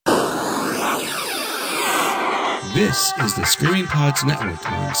This is the Screaming Pods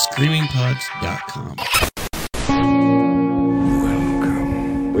Network on screamingpods.com.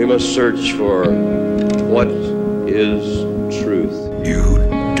 Welcome. We must search for what is truth. You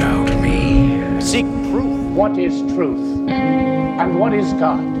doubt me? Seek truth. What is truth? And what is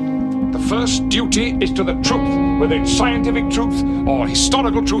God? The first duty is to the truth, whether it's scientific truth, or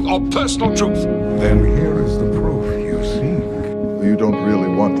historical truth, or personal truth. Then here is the proof you seek. You don't really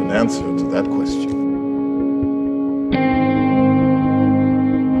want an answer to that question.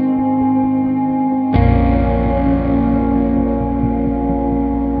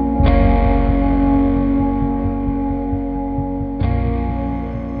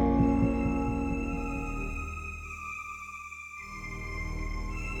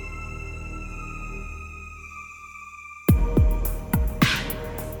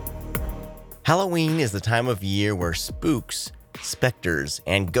 Halloween is the time of year where spooks, specters,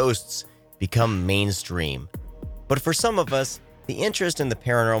 and ghosts become mainstream. But for some of us, the interest in the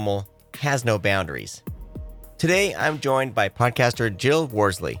paranormal has no boundaries. Today, I'm joined by podcaster Jill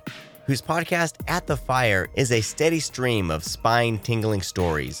Worsley, whose podcast At the Fire is a steady stream of spine-tingling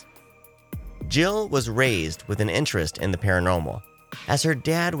stories. Jill was raised with an interest in the paranormal, as her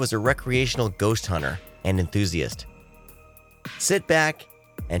dad was a recreational ghost hunter and enthusiast. Sit back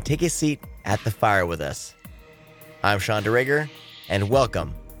and take a seat at the fire with us. I'm Sean DeRigger, and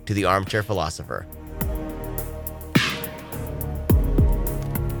welcome to the Armchair Philosopher.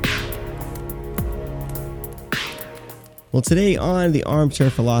 Well, today on the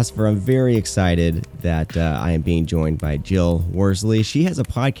Armchair Philosopher, I'm very excited that I am being joined by Jill Worsley. She has a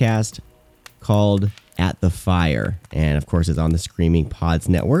podcast called At the Fire, and of course, it's on the Screaming Pods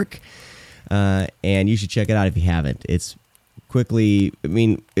Network. And you should check it out if you haven't. It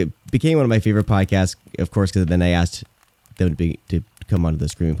became one of my favorite podcasts, of course, because then I asked them to come onto the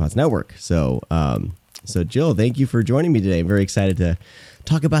Screaming Pods Network. So Jill, thank you for joining me today. I'm very excited to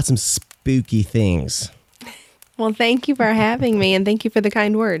talk about some spooky things. Well, thank you for having me, and thank you for the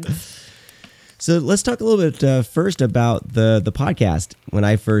kind words. So let's talk a little bit first about the podcast. When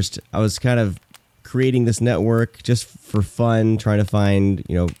I was kind of creating this network just for fun, trying to find,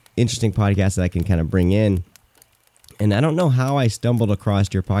 interesting podcasts that I can kind of bring in. And I don't know how I stumbled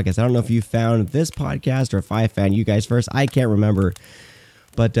across your podcast. I don't know if you found this podcast or if I found you guys first. I can't remember.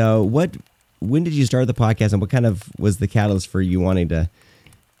 But when did you start the podcast, and what kind of was the catalyst for you wanting to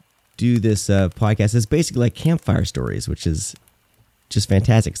do this podcast? It's basically like campfire stories, which is just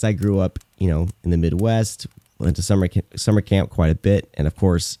fantastic. Because I grew up, in the Midwest, went to summer camp quite a bit. And of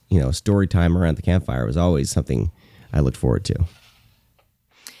course, story time around the campfire was always something I looked forward to.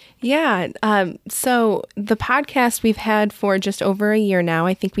 Yeah. So the podcast we've had for just over a year now.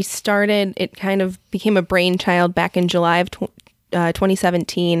 I think we started, it kind of became a brainchild back in July of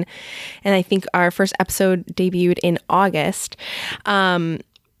 2017. And I think our first episode debuted in August. And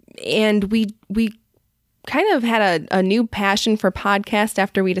we kind of had a new passion for podcast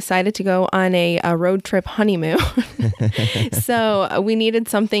after we decided to go on a road trip honeymoon. So we needed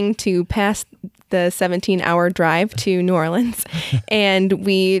something to pass the 17-hour drive to New Orleans, and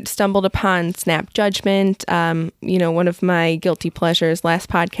we stumbled upon Snap Judgment, one of my guilty pleasures, Last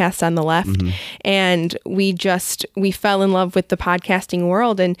Podcast on the Left, and we fell in love with the podcasting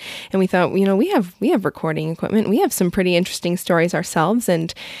world, and we thought, we have recording equipment, we have some pretty interesting stories ourselves,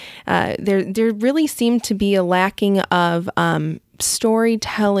 and there really seemed to be a lacking of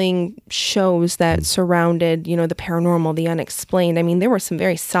storytelling shows that surrounded, the paranormal, the unexplained. I mean, there were some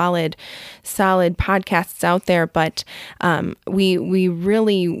very solid podcasts out there, but we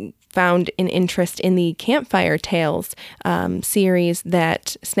really found an interest in the Campfire Tales series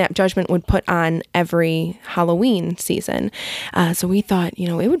that Snap Judgment would put on every Halloween season. So we thought,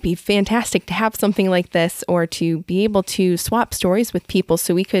 it would be fantastic to have something like this, or to be able to swap stories with people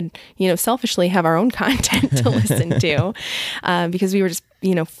so we could, selfishly have our own content to listen to, because we were just,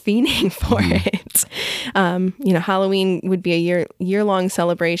 fiending for it. Halloween would be a year-long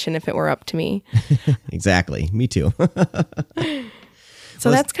celebration if it were up to me. Exactly. Me too. So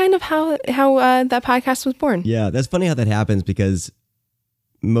that's kind of how that podcast was born. Yeah, that's funny how that happens, because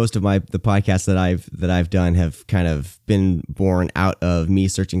most of the podcasts that I've done have kind of been born out of me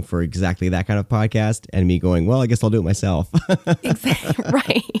searching for exactly that kind of podcast, and me going, well, I guess I'll do it myself. Exactly.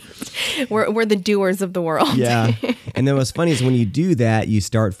 Right. We're the doers of the world. Yeah. And then what's funny is when you do that, you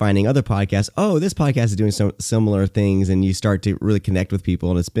start finding other podcasts. Oh, this podcast is doing some similar things, and you start to really connect with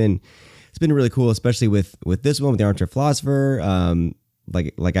people. And it's been really cool, especially with this one, with the Armchair Philosopher.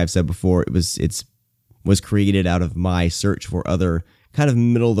 Like I've said before, it was created out of my search for other kind of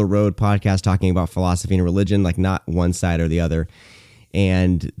middle of the road podcasts talking about philosophy and religion, like not one side or the other.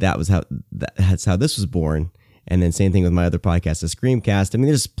 And that's how this was born. And then same thing with my other podcast, the Screamcast. I mean,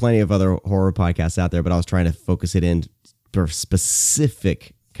 there's plenty of other horror podcasts out there, but I was trying to focus it in for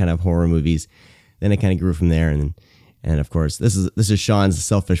specific kind of horror movies. Then it kind of grew from there. And of course, this is Sean's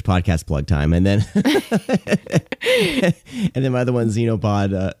selfish podcast plug time. And then and then my other one,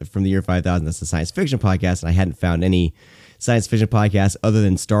 Xenopod from the year 5000. That's a science fiction podcast. And I hadn't found any science fiction podcasts other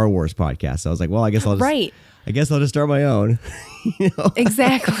than Star Wars podcasts. So I was like, well, I guess I'll just start my own.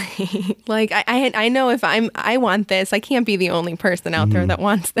 Exactly. Like I know if I want this, I can't be the only person out there that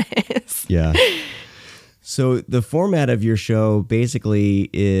wants this. Yeah. So the format of your show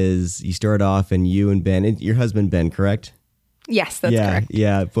basically is you start off and you and Ben, and your husband Ben, correct? Yes, that's correct.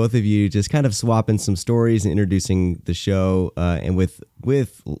 Yeah, both of you just kind of swapping some stories and introducing the show, and with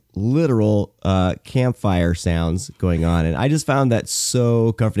literal campfire sounds going on, and I just found that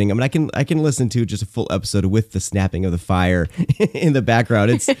so comforting. I mean, I can listen to just a full episode with the snapping of the fire in the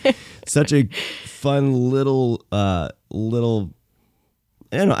background. It's such a fun little.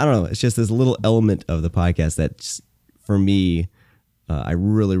 I don't know. It's just this little element of the podcast that, just, for me, I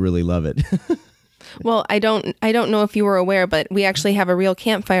really, really love it. Well, I don't know if you were aware, but we actually have a real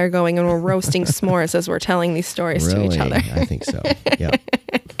campfire going, and we're roasting s'mores as we're telling these stories to each other. I think so. Yeah.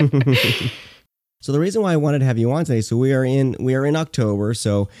 So the reason why I wanted to have you on today, so we are in October.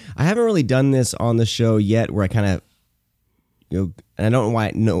 So I haven't really done this on the show yet, where I kind of, and I don't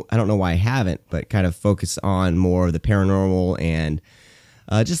know why I haven't, but kind of focus on more of the paranormal and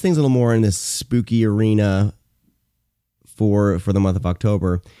just things a little more in this spooky arena for the month of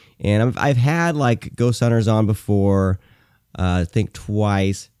October. And I've had like ghost hunters on before, I think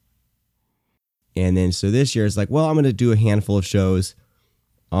twice. And then so this year it's like, well, I'm going to do a handful of shows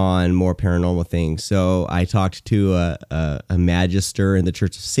on more paranormal things. So I talked to a magister in the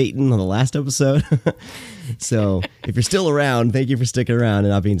Church of Satan on the last episode. So if you're still around, thank you for sticking around and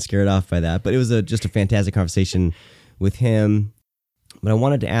not being scared off by that. But it was just a fantastic conversation with him. But I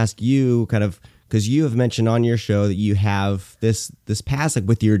wanted to ask you kind of, because you have mentioned on your show that you have this past, like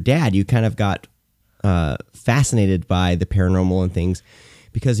with your dad, you kind of got fascinated by the paranormal and things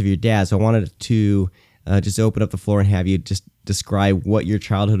because of your dad. So I wanted to just open up the floor and have you just describe what your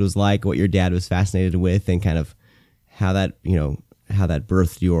childhood was like, what your dad was fascinated with, and kind of how that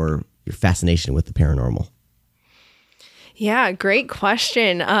birthed your fascination with the paranormal. Yeah, great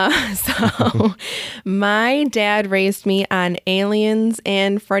question. So my dad raised me on Aliens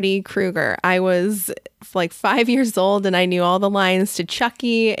and Freddy Krueger. I was like 5 years old and I knew all the lines to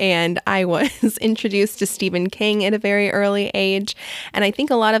Chucky, and I was introduced to Stephen King at a very early age. And I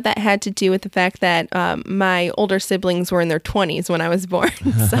think a lot of that had to do with the fact that my older siblings were in their 20s when I was born.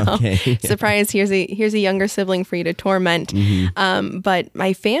 So Okay. surprise, here's a younger sibling for you to torment. Mm-hmm. But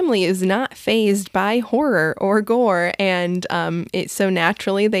my family is not fazed by horror or gore, and it so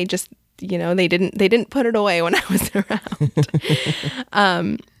naturally they just, they didn't put it away when I was around.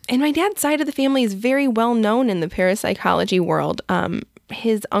 And my dad's side of the family is very well known in the parapsychology world.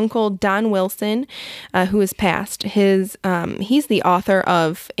 His uncle, Don Wilson, who has passed, he's the author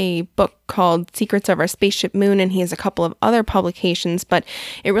of a book called Secrets of Our Spaceship Moon, and he has a couple of other publications, but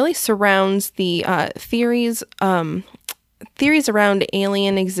it really surrounds the theories around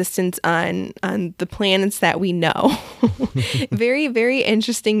alien existence on the planets that we know. Very, very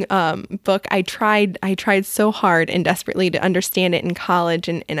interesting book. I tried so hard and desperately to understand it in college,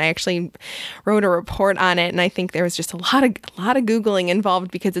 and I actually wrote a report on it, and I think there was just a lot of Googling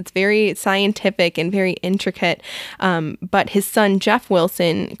involved because it's very scientific and very intricate. But his son, Jeff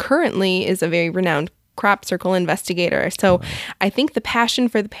Wilson, currently is a very renowned crop circle investigator. So I think the passion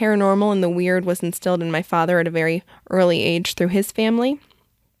for the paranormal and the weird was instilled in my father at a very early age through his family.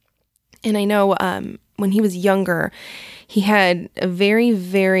 And I know when he was younger, he had a very,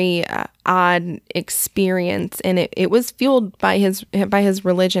 very odd experience, and it was fueled by his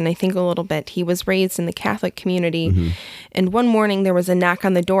religion, I think, a little bit. He was raised in the Catholic community, and one morning there was a knock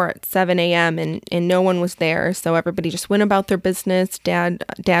on the door at 7 a.m. and no one was there, so everybody just went about their business. Dad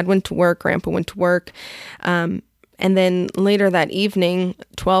went to work, Grandpa went to work, and then later that evening,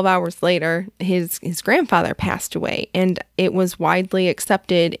 12 hours later, his grandfather passed away. And it was widely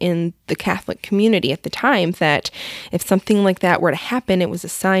accepted in the Catholic community at the time that if something like that were to happen, it was a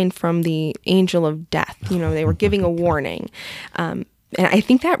sign from the angel of death. They were giving a warning. And I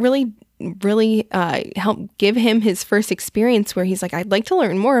think that really helped give him his first experience where he's like, I'd like to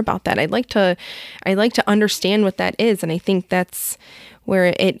learn more about that. I'd like to understand what that is. And I think that's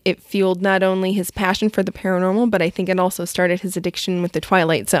where it fueled not only his passion for the paranormal, but I think it also started his addiction with the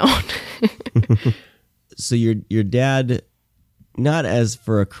Twilight Zone. So your dad, not as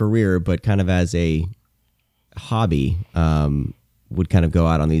for a career, but kind of as a hobby, would kind of go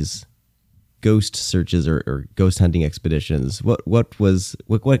out on these ghost searches or ghost hunting expeditions. What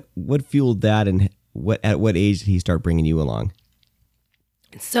fueled that, and at what age did he start bringing you along?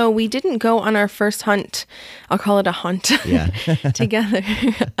 So we didn't go on our first hunt, I'll call it a hunt, together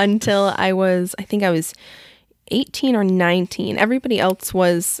until I think I was 18 or 19. Everybody else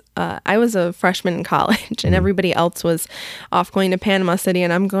was, I was a freshman in college, and everybody else was off going to Panama City,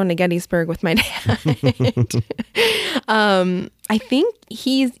 and I'm going to Gettysburg with my dad. I think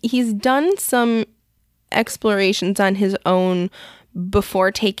he's done some explorations on his own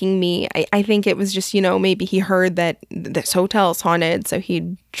before taking me. I think it was just, maybe he heard that this hotel is haunted, so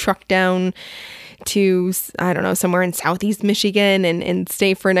he'd truck down to, I don't know, somewhere in Southeast Michigan and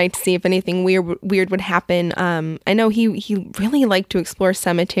stay for a night to see if anything weird would happen. I know he really liked to explore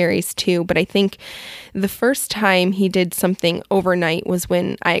cemeteries too, but I think the first time he did something overnight was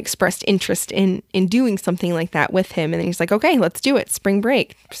when I expressed interest in doing something like that with him, and he's like, okay, let's do it. Spring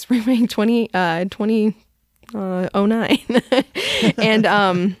break 2009.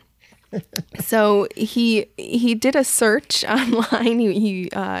 And so he did a search online.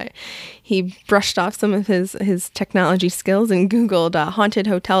 He brushed off some of his technology skills and Googled haunted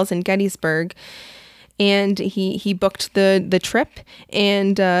hotels in Gettysburg, and he booked the trip,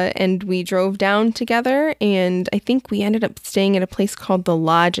 and we drove down together, and I think we ended up staying at a place called The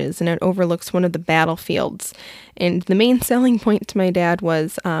Lodges, and it overlooks one of the battlefields. And the main selling point to my dad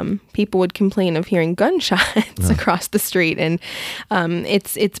was people would complain of hearing gunshots across the street, and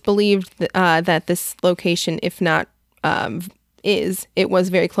it's believed that this location, if not it was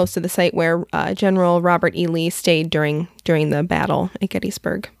very close to the site where General Robert E. Lee stayed during the battle at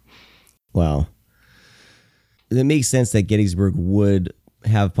Gettysburg. Wow. It makes sense that Gettysburg would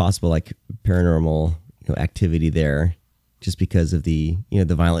have possible like paranormal activity there, just because of the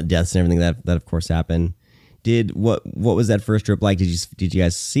the violent deaths and everything that of course happened. What was that first trip like? Did you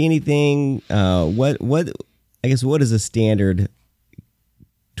guys see anything? What is a standard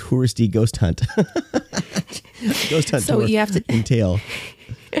touristy ghost hunt? So you have to entail.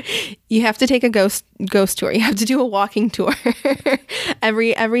 You have to take a ghost tour. You have to do a walking tour.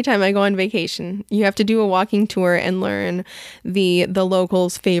 Every time I go on vacation, you have to do a walking tour and learn the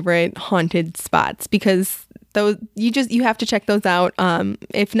locals' favorite haunted spots, because those you have to check those out.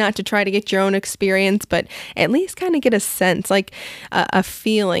 If not to try to get your own experience, but at least kind of get a sense, like a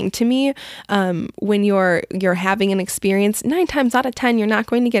feeling. To me, when you're having an experience, 9 times out of 10, you're not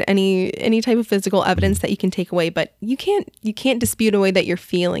going to get any type of physical evidence that you can take away, but you can't dispute away that you're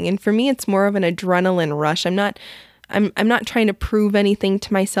feeling. And for me, it's more of an adrenaline rush. I'm not trying to prove anything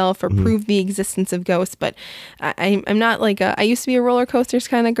to myself or prove the existence of ghosts, but I'm not like I used to be a roller coasters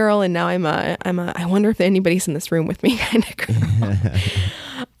kind of girl, and now I'm a I wonder if anybody's in this room with me kind of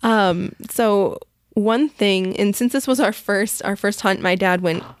girl. So one thing, and since this was our first hunt, my dad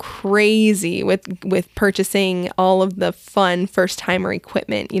went crazy with purchasing all of the fun first timer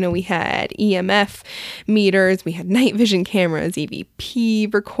equipment. We had EMF meters, we had night vision cameras,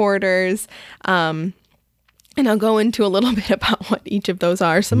 EVP recorders. And I'll go into a little bit about what each of those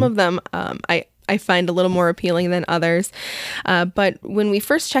are. Some of them I find a little more appealing than others. But when we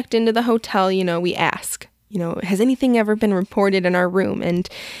first checked into the hotel, we ask, has anything ever been reported in our room? And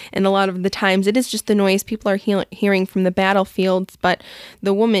a lot of the times it is just the noise people are hearing from the battlefields. But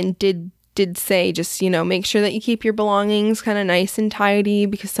the woman did say, just, make sure that you keep your belongings kind of nice and tidy,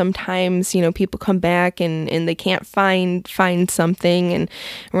 because sometimes, people come back and they can't find something. And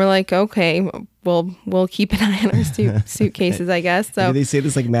we're like, okay, we'll keep an eye on our suitcases, I guess. So do they say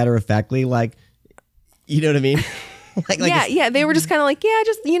this like matter of factly, like, you know what I mean? Yeah. They were just kind of like,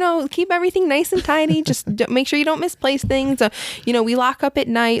 just, keep everything nice and tidy. Just make sure you don't misplace things. We lock up at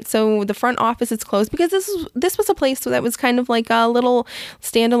night, so the front office is closed, because this was a place that was kind of like a little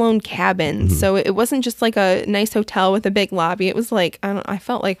standalone cabin. So it wasn't just like a nice hotel with a big lobby. It was like, I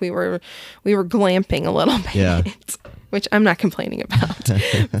felt like we were glamping a little bit, which I'm not complaining about.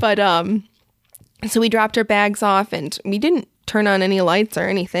 But so we dropped our bags off, and we didn't turn on any lights or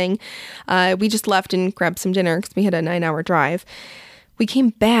anything. We just left and grabbed some dinner because we had a 9-hour drive. We came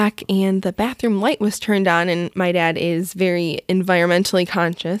back and the bathroom light was turned on, and my dad is very environmentally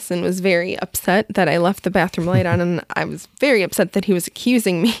conscious and was very upset that I left the bathroom light on, and I was very upset that he was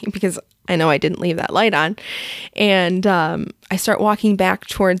accusing me because I know I didn't leave that light on. And I start walking back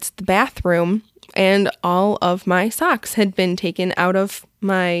towards the bathroom, and all of my socks had been taken out of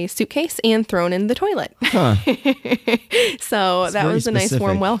my suitcase and thrown in the toilet. Huh. So that was a nice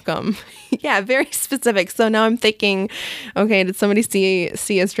warm welcome. Yeah, very specific. So now I'm thinking, okay, did somebody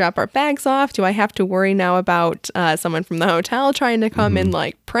see us drop our bags off? Do I have to worry now about someone from the hotel trying to come and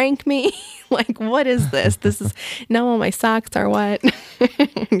like prank me? Like, what is this? This is now all my socks are wet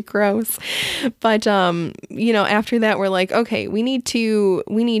and gross. But after that, we're like, okay, we need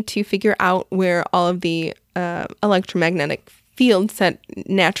to figure out where all of the electromagnetic fields that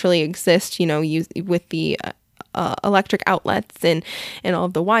naturally exist, with the electric outlets and all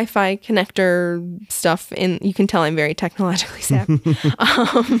of the Wi-Fi connector stuff. And you can tell I'm very technologically savvy.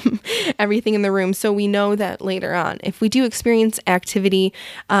 Everything in the room. So we know that later on, if we do experience activity,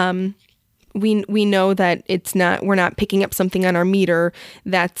 we know that we're not picking up something on our meter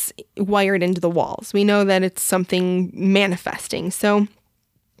that's wired into the walls. We know that it's something manifesting. So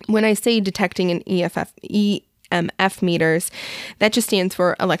when I say detecting an EMF meters, that just stands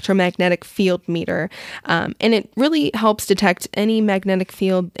for electromagnetic field meter. And it really helps detect any magnetic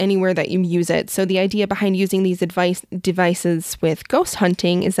field anywhere that you use it. So the idea behind using these devices with ghost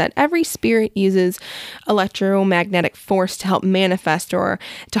hunting is that every spirit uses electromagnetic force to help manifest or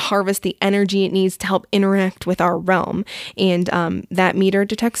to harvest the energy it needs to help interact with our realm. And that meter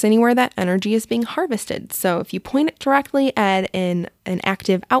detects anywhere that energy is being harvested. So if you point it directly at an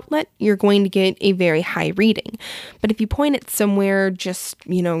active outlet, you're going to get a very high reading. But if you point it somewhere just,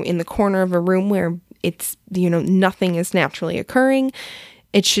 in the corner of a room where it's, nothing is naturally occurring,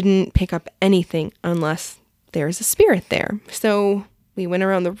 it shouldn't pick up anything unless there's a spirit there. So we went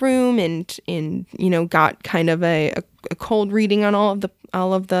around the room and got kind of a cold reading on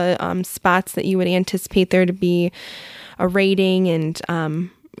all of the spots that you would anticipate there to be a rating, and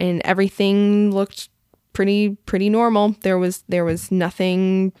everything looked pretty normal. There was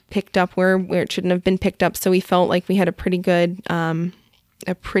nothing picked up where it shouldn't have been picked up. So we felt like we had a pretty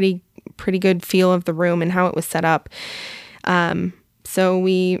good feel of the room and how it was set up. So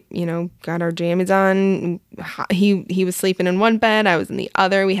we, got our jammies on. He was sleeping in one bed, I was in the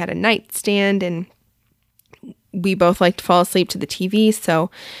other. We had a nightstand, and we both like to fall asleep to the TV.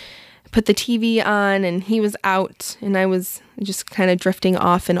 So put the TV on, and he was out, and I was just kind of drifting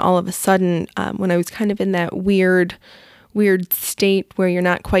off. And all of a sudden, when I was kind of in that weird state where you're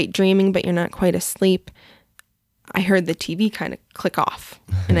not quite dreaming, but you're not quite asleep, I heard the TV kind of click off,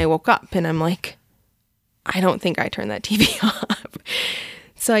 and I woke up, and I'm like, I don't think I turned that TV off.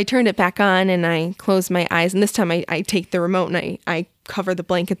 So I turned it back on, and I closed my eyes, and this time I take the remote and I cover the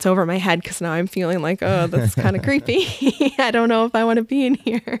blankets over my head, because now I'm feeling like, oh, that's kind of creepy. I don't know if I want to be in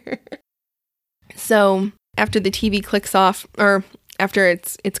here. So after the TV clicks off, or after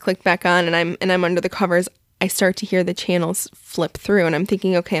it's clicked back on, and I'm under the covers, I start to hear the channels flip through, and I'm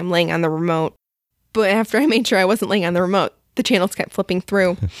thinking, okay, I'm laying on the remote. But after I made sure I wasn't laying on the remote, the channels kept flipping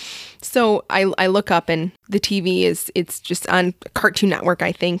through. So I look up, and the TV it's just on Cartoon Network,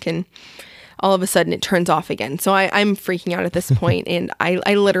 I think, and all of a sudden it turns off again. So I'm freaking out at this point, and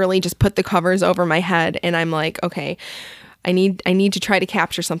I literally just put the covers over my head, and I'm like, okay, I need to try to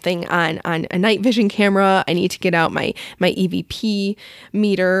capture something on a night vision camera. I need to get out my EVP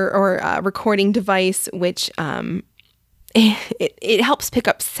meter or recording device, which it helps pick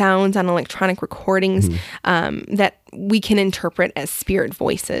up sounds on electronic recordings that we can interpret as spirit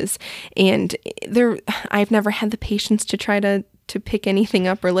voices. And I've never had the patience to try to pick anything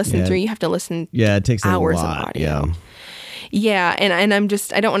up or listen through. You have to listen. Yeah, it takes hours a lot, of audio. Yeah, and I'm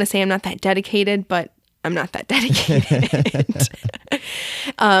just, I don't want to say I'm not that dedicated, but I'm not that dedicated.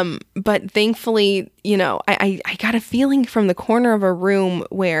 But thankfully, I got a feeling from the corner of a room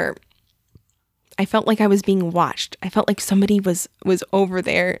where I felt like I was being watched. I felt like somebody was over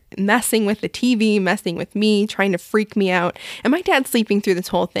there messing with the TV, messing with me, trying to freak me out. And my dad's sleeping through this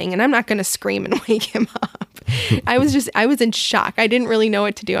whole thing, and I'm not going to scream and wake him up. I was in shock. I didn't really know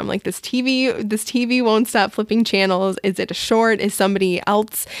what to do. I'm like, this TV won't stop flipping channels. Is it a short? Is somebody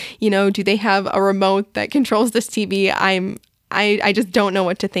else, do they have a remote that controls this TV? I just don't know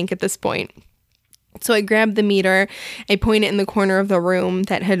what to think at this point. So I grabbed the meter, I point it in the corner of the room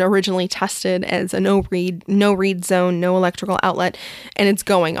that had originally tested as a no read zone, no electrical outlet, and it's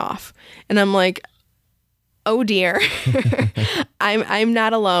going off. And I'm like, oh dear, I'm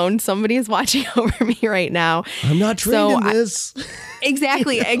not alone. Somebody is watching over me right now. I'm not trained in this.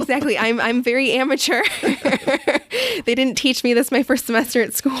 Exactly. I'm very amateur. They didn't teach me this my first semester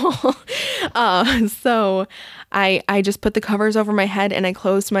at school. So I just put the covers over my head, and I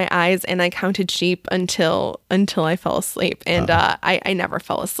closed my eyes, and I counted sheep until I fell asleep. And I never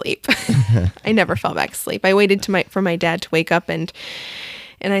fell asleep. I never fell back asleep. I waited for my dad to wake up, and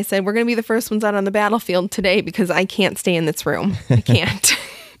I said, we're going to be the first ones out on the battlefield today, because I can't stay in this room. I can't.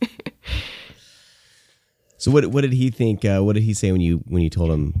 So what did he think? What did he say when you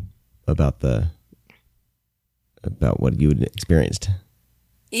told him about what you had experienced?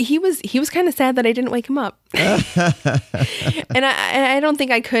 he was kind of sad that I didn't wake him up. And I don't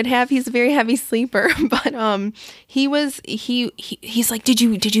think I could have. He's a very heavy sleeper, but he's like, did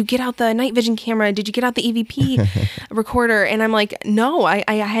you get out the night vision camera? Did you get out the EVP recorder? And I'm like, no, I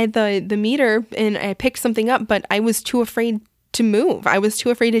had the meter and I picked something up, but I was too afraid to move. I was too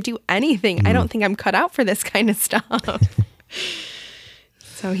afraid to do anything. I don't think I'm cut out for this kind of stuff.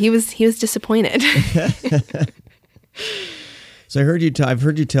 So he was disappointed. So I've heard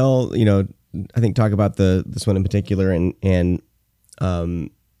you tell, I think talk about this one in particular, and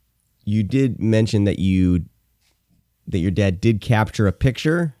you did mention that your dad did capture a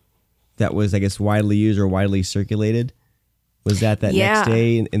picture that was, I guess, widely used or widely circulated. Was that next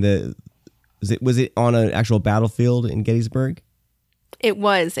day was it on an actual battlefield in Gettysburg? It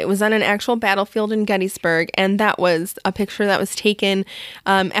was on an actual battlefield in Gettysburg, and that was a picture that was taken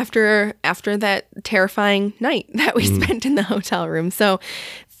after that terrifying night that we spent in the hotel room. So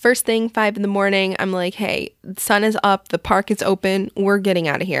first thing, 5 a.m, I'm like, hey, the sun is up, the park is open, we're getting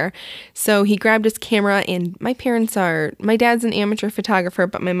out of here. So he grabbed his camera, and my dad's an amateur photographer,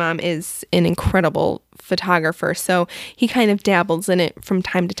 but my mom is an incredible photographer. So he kind of dabbles in it from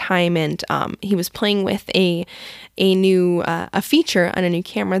time to time, and he was playing with a new feature on a new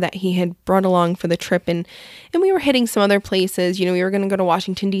camera that he had brought along for the trip, and we were hitting some other places. We were going to go to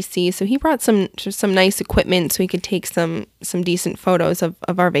Washington D.C., so he brought some nice equipment so he could take some decent photos of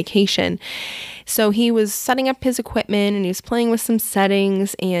our vacation. So he was setting up his equipment and he was playing with some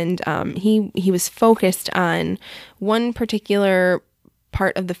settings, and he was focused on one particular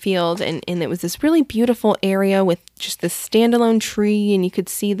part of the field, and it was this really beautiful area with just this standalone tree, and you could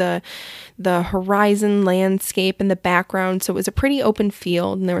see the horizon landscape in the background. So it was a pretty open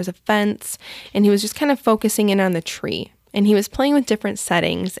field, and there was a fence, and he was just kind of focusing in on the tree, and he was playing with different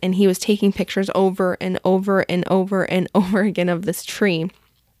settings, and he was taking pictures over and over and over and over again of this tree.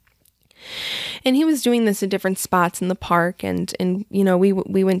 And he was doing this at different spots in the park, and we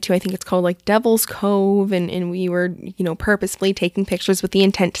went to, I think it's called like Devil's Cove, and we were purposefully taking pictures with the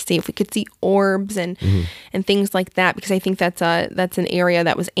intent to see if we could see orbs and things like that, because I think that's an area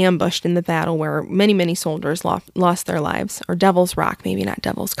that was ambushed in the battle where many soldiers lost their lives. Or Devil's Rock, maybe not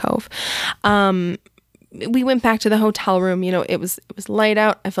Devil's Cove. We went back to the hotel room. It was light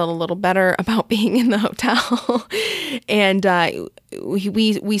out. I felt a little better about being in the hotel. And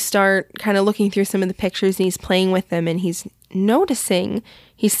we start kind of looking through some of the pictures, and he's playing with them, and he's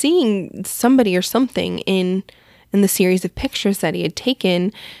seeing somebody or something in the series of pictures that he had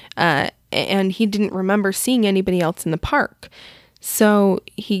taken, and he didn't remember seeing anybody else in the park. So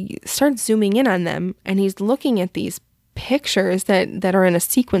he starts zooming in on them, and he's looking at these pictures that are in a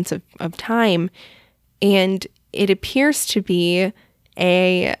sequence of time. And it appears to be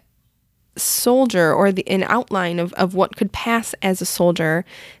a soldier, or an outline of what could pass as a soldier,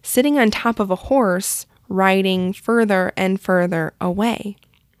 sitting on top of a horse, riding further and further away.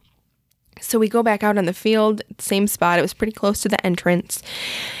 So we go back out on the field, same spot. It was pretty close to the entrance.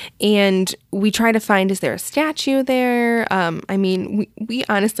 And we try to find, is there a statue there? We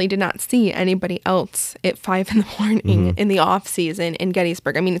honestly did not see anybody else at 5 a.m. in the off season in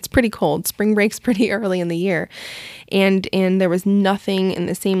Gettysburg. It's pretty cold. Spring break's pretty early in the year. And there was nothing in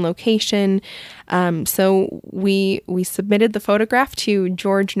the same location. So we submitted the photograph to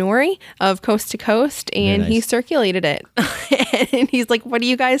George Norrie of Coast to Coast, and he circulated it. And he's like, what do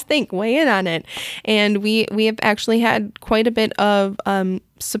you guys think? Weigh in on it. And we have actually had quite a bit of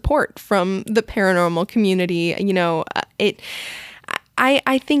support from the paranormal community.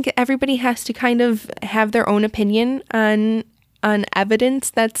 I think everybody has to kind of have their own opinion on evidence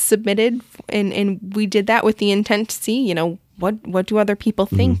that's submitted, and we did that with the intent to see, what do other people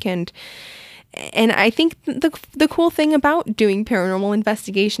think. And I think the cool thing about doing paranormal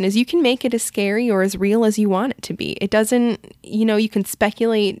investigation is you can make it as scary or as real as you want it to be. It doesn't, you can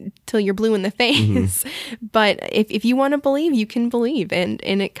speculate till you're blue in the face, but if you want to believe, you can believe, and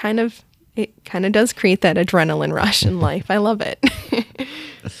it kind of does create that adrenaline rush in life. I love it.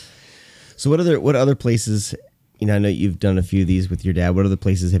 So what other places, I know you've done a few of these with your dad. What other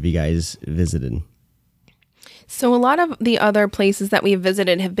places have you guys visited? So a lot of the other places that we've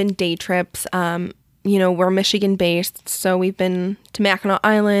visited have been day trips. We're Michigan based, so we've been to Mackinac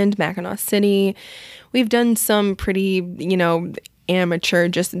Island, Mackinac City. We've done some pretty, amateur,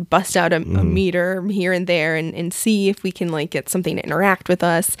 just bust out a meter here and there and see if we can get something to interact with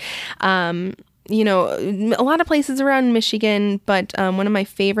us. A lot of places around Michigan, but one of my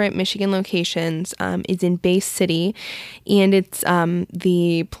favorite Michigan locations is in Bay City, and it's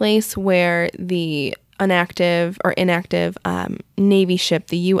the place where the inactive Navy ship,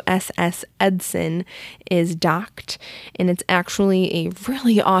 the USS Edson, is docked, and it's actually a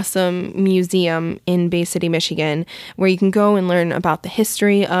really awesome museum in Bay City, Michigan, where you can go and learn about the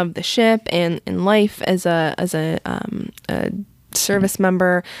history of the ship and life as a service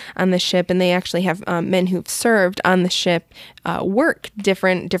member on the ship. And they actually have men who've served on the ship work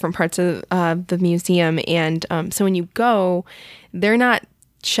different parts of the museum. And so when you go, they're not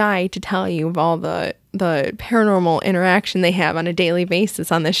shy to tell you of all the paranormal interaction they have on a daily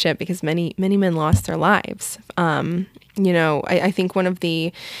basis on the ship, because many men lost their lives. I think one of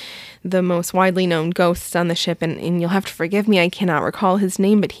the most widely known ghosts on the ship, and you'll have to forgive me, I cannot recall his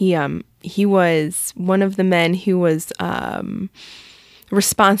name, but he was one of the men who was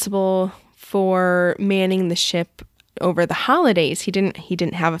responsible for manning the ship over the holidays. He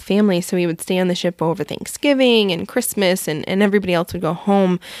didn't have a family, so he would stay on the ship over Thanksgiving and Christmas, and everybody else would go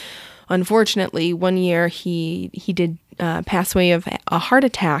home. Unfortunately, one year he did pass away of a heart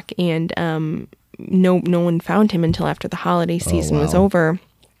attack, and no one found him until after the holiday season was over.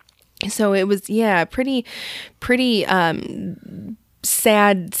 So it was pretty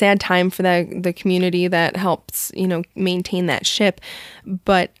sad time for the community that helps maintain that ship,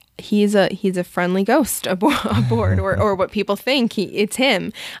 but he's a friendly ghost aboard, or what people think it's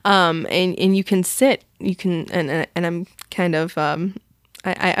him. And you can and I'm kind of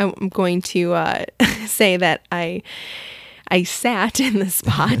I'm going to say that I sat in the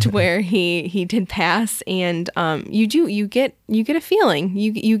spot where he did pass, and you get a feeling.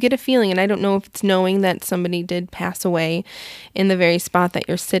 You get a feeling, and I don't know if it's knowing that somebody did pass away in the very spot that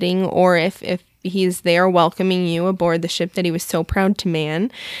you're sitting, or if he's there welcoming you aboard the ship that he was so proud to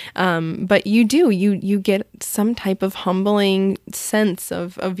man. But you get some type of humbling sense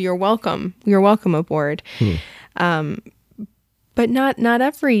of you're welcome aboard. But not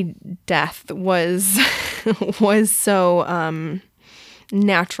every death was so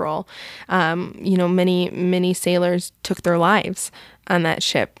natural. Many sailors took their lives on that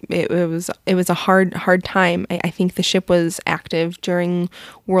ship. It was a hard time. I think the ship was active during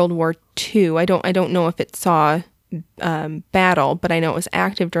World War II. I don't know if it saw battle, but I know it was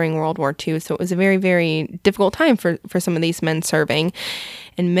active during World War II. So it was a very, very difficult time for some of these men serving,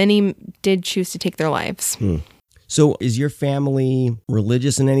 and many did choose to take their lives. So is your family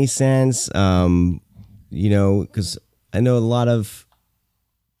religious in any sense? Because I know a lot of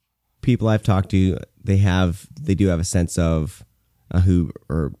people I've talked to, they do have a sense of who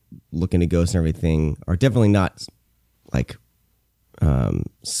are looking at ghosts and everything, are definitely not like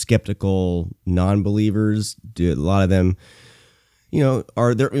skeptical non-believers. Do a lot of them,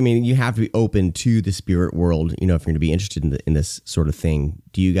 are there? I mean, you have to be open to the spirit world, if you're going to be interested in this sort of thing.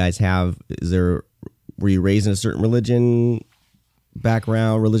 Do you guys were you raised in a certain religious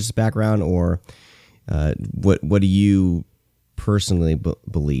background, or what do you personally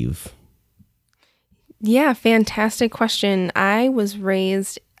believe? Yeah, fantastic question. I was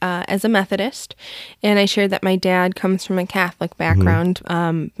raised as a Methodist, and I shared that my dad comes from a Catholic background.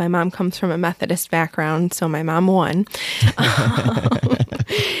 My mom comes from a Methodist background, so my mom won.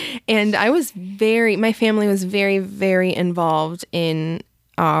 And my family was very, very involved in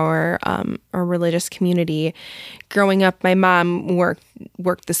our religious community. Growing up, my mom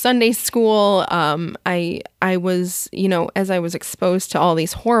worked the Sunday school. I was, as I was exposed to all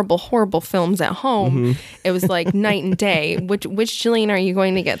these horrible films at home, it was like night and day. Which Jillian are you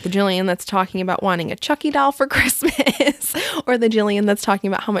going to get? The Jillian that's talking about wanting a Chucky doll for Christmas, or the Jillian that's talking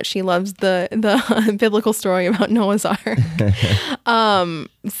about how much she loves the biblical story about Noah's Ark?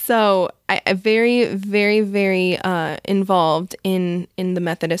 So I very, very, very involved in the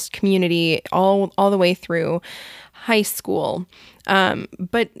Methodist community all the way through high school.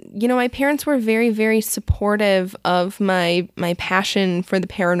 But my parents were very, very supportive of my passion for the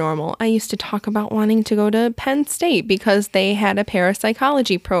paranormal. I used to talk about wanting to go to Penn State because they had a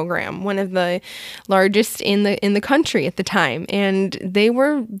parapsychology program, one of the largest in the country at the time, and they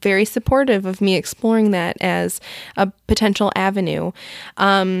were very supportive of me exploring that as a potential avenue.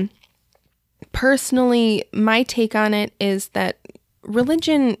 Personally, my take on it is that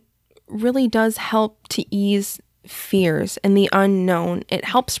religion really does help to ease fears and the unknown. It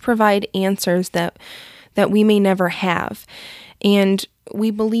helps provide answers that we may never have. And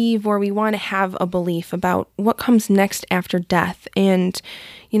we believe, or we want to have a belief about what comes next after death. And,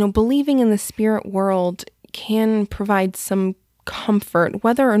 believing in the spirit world can provide some comfort,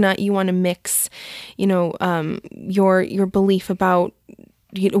 whether or not you want to mix, your belief about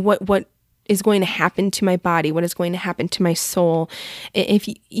what is going to happen to my body, what is going to happen to my soul. If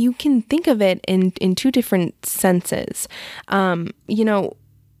you can think of it in two different senses,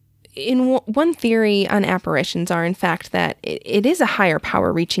 one theory on apparitions are, in fact, that it is a higher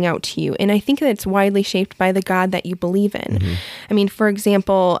power reaching out to you. And I think that it's widely shaped by the God that you believe in. Mm-hmm. I mean, for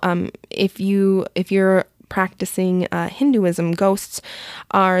example, if you're practicing Hinduism, ghosts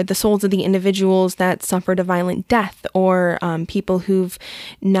are the souls of the individuals that suffered a violent death, or people who've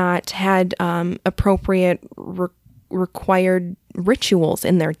not had appropriate required rituals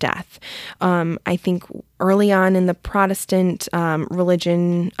in their death. I think early on in the Protestant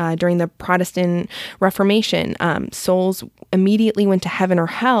religion, during the Protestant Reformation, souls immediately went to heaven or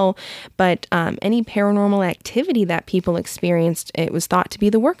hell, but any paranormal activity that people experienced, it was thought to be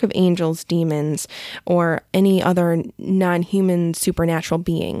the work of angels, demons, or any other non-human supernatural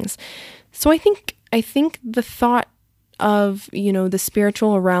beings. So I think the thought of, the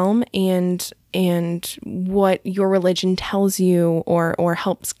spiritual realm and what your religion tells you or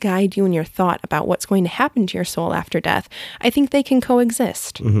helps guide you in your thought about what's going to happen to your soul after death, I think they can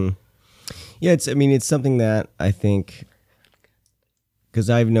coexist. Mm-hmm. Yeah, it's something that I think, because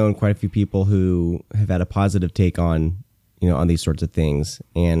I've known quite a few people who have had a positive take on these sorts of things,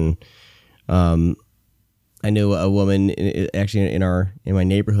 and I know a woman actually in my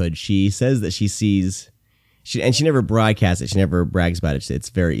neighborhood. She says that she sees. She never broadcasts it. She never brags about it. It's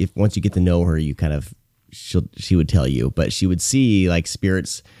very, if once you get to know her, you kind of, she would tell you, but she would see like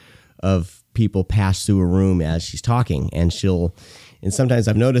spirits of people pass through a room as she's talking, and sometimes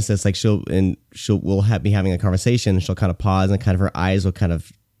I've noticed this, like we'll be having a conversation, and she'll kind of pause, and kind of her eyes will kind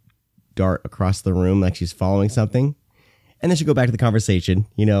of dart across the room like she's following something, and then she'll go back to the conversation.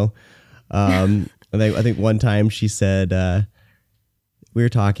 I think one time she said, we were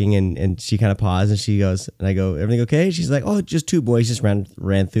talking, and she kind of paused, and she goes, and I go, everything okay? She's like, oh, just two boys just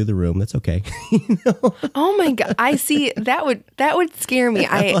ran through the room. That's okay. Oh my God. I see. That would scare me.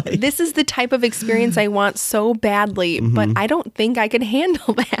 This is the type of experience I want so badly, but I don't think I could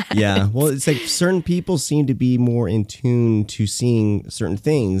handle that. Yeah. Well, it's like certain people seem to be more in tune to seeing certain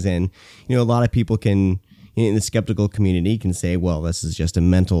things. And, a lot of people can, in the skeptical community, can say, well, this is just a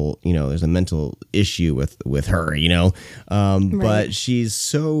mental, there's a mental issue with her, right. But she's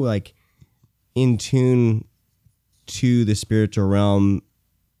so like in tune to the spiritual realm,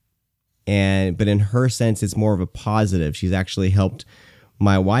 but in her sense, it's more of a positive. She's actually helped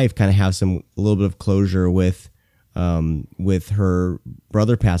my wife kind of have a little bit of closure with her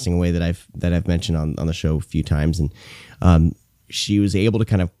brother passing away that I've mentioned on the show a few times. And she was able to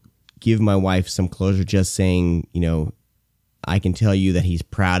kind of give my wife some closure, just saying, I can tell you that he's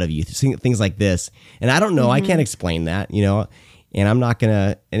proud of you. Things like this. And I don't know, I can't explain that, and I'm not going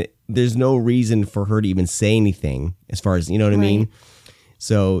to, and there's no reason for her to even say anything as far as, what I mean?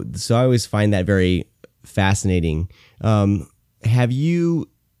 So I always find that very fascinating. Have you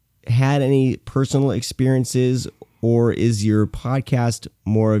had any personal experiences, or is your podcast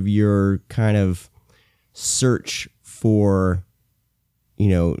more of your kind of search for,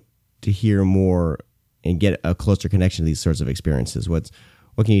 to hear more and get a closer connection to these sorts of experiences? What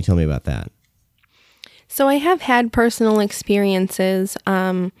can you tell me about that? So I have had personal experiences.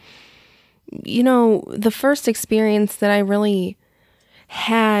 The first experience that I really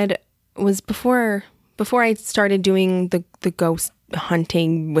had was before I started doing the ghost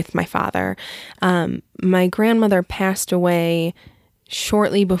hunting with my father. My grandmother passed away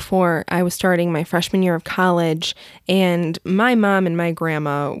shortly before I was starting my freshman year of college, and my mom and my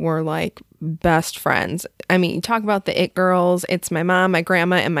grandma were like best friends. I mean, you talk about the it girls, it's my mom, my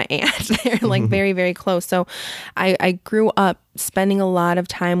grandma, and my aunt. They're like very, very close. So I grew up spending a lot of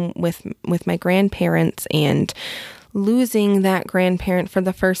time with my grandparents, and losing that grandparent for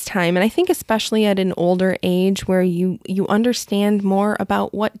the first time. And I think especially at an older age where you understand more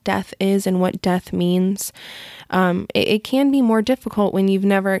about what death is and what death means, it can be more difficult when you've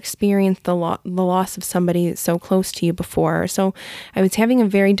never experienced the loss of somebody so close to you before. So I was having a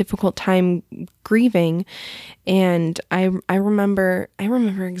very difficult time grieving, and I remember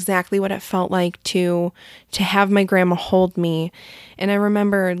exactly what it felt like to have my grandma hold me. And I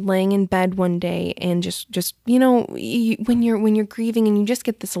remember laying in bed one day and just when you're grieving and you just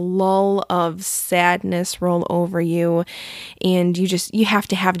get this lull of sadness roll over you, and you have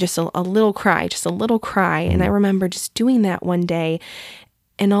to have just a little cry. And I remember just doing that one day,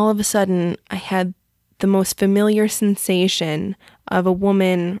 and all of a sudden I had the most familiar sensation of a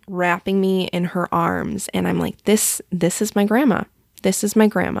woman wrapping me in her arms, and I'm like, this is my grandma. This is my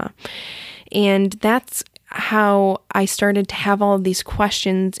grandma. And that's how I started to have all of these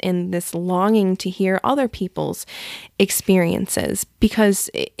questions and this longing to hear other people's experiences. Because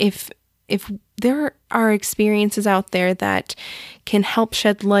if there are experiences out there that can help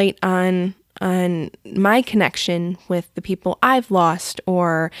shed light on my connection with the people I've lost,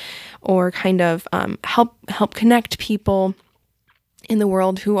 or kind of help connect people in the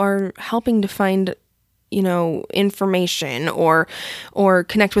world who are helping to find, information, or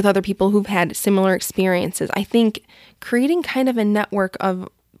connect with other people who've had similar experiences. I think creating kind of a network of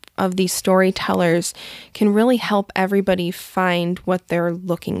these storytellers can really help everybody find what they're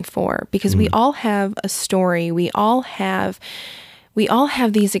looking for, because we all have a story. We all have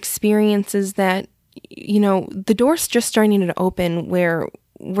these experiences that, the door's just starting to open, where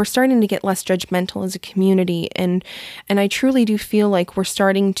we're starting to get less judgmental as a community. And I truly do feel like we're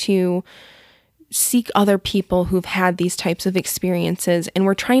starting to seek other people who've had these types of experiences, and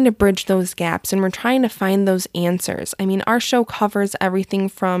we're trying to bridge those gaps, and we're trying to find those answers. I mean, our show covers everything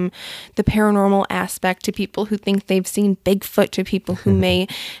from the paranormal aspect to people who think they've seen Bigfoot, to people who may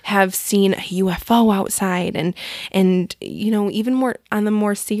have seen a UFO outside, and even more on the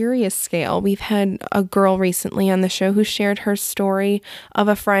more serious scale. We've had a girl recently on the show who shared her story of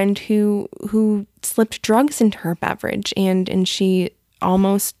a friend who slipped drugs into her beverage, and she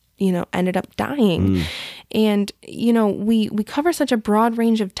almost ended up dying. And, we cover such a broad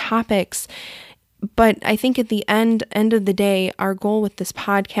range of topics, but I think at the end of the day, our goal with this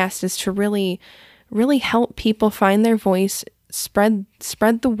podcast is to really, really help people find their voice, spread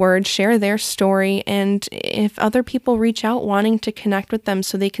the word, share their story. And if other people reach out wanting to connect with them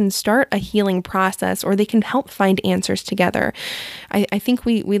so they can start a healing process, or they can help find answers together, I think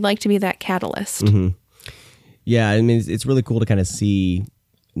we'd like to be that catalyst. Mm-hmm. Yeah. I mean, it's really cool to kind of see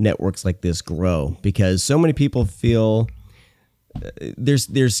networks like this grow, because so many people feel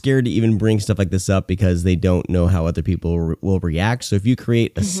they're scared to even bring stuff like this up because they don't know how other people will react. So if you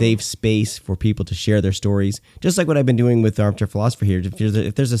create a safe space for people to share their stories, just like what I've been doing with Armchair Philosopher here,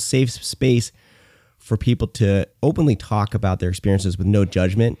 if there's a safe space for people to openly talk about their experiences with no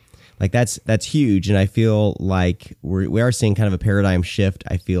judgment, like that's huge. And I feel like we are seeing kind of a paradigm shift,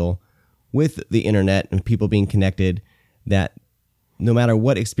 I feel, with the internet and people being connected, that no matter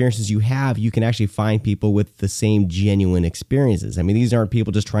what experiences you have, you can actually find people with the same genuine experiences. I mean, these aren't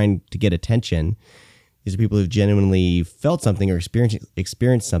people just trying to get attention. These are people who've genuinely felt something or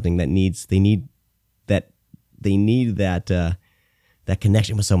experienced something that they need that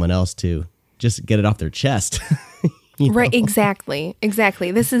connection with someone else to just get it off their chest. Right, exactly.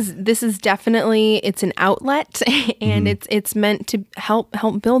 This is definitely, it's an outlet, and it's meant to help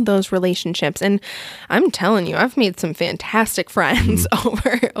build those relationships. And I'm telling you, I've made some fantastic friends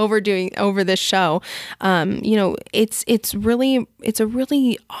over this show. It's a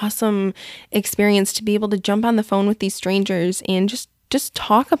really awesome experience to be able to jump on the phone with these strangers and just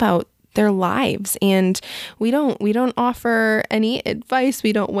talk about their lives. And we don't offer any advice,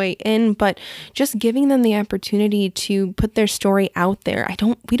 we don't weigh in, but just giving them the opportunity to put their story out there.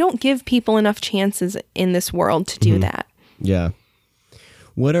 We don't give people enough chances in this world to do that. Yeah.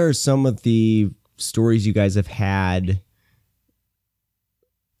 What are some of the stories you guys have had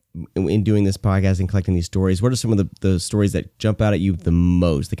in doing this podcast and collecting these stories? What are some of the stories that jump out at you the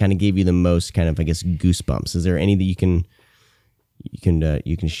most, that kind of gave you the most kind of, I guess, goosebumps? Is there any that you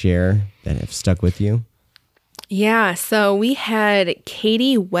can share that have stuck with you? Yeah, so we had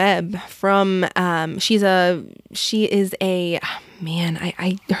Katie Webb from she is a man,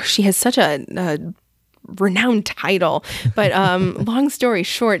 she has such a renowned title, but long story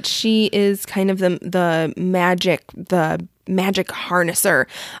short, she is kind of the magic harnesser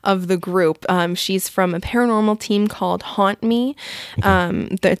of the group. She's from a paranormal team called Haunt Me.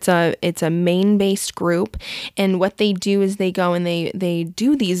 It's a Maine-based group, and what they do is they go and they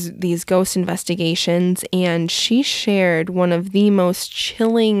do these ghost investigations. And she shared one of the most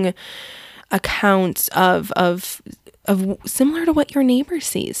chilling accounts of similar to what your neighbor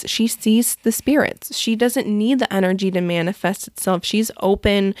sees. She sees the spirits. She doesn't need the energy to manifest itself. She's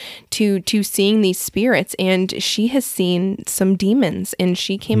open to seeing these spirits, and she has seen some demons. And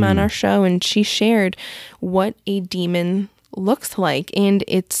she came on our show and she shared what a demon looks like. And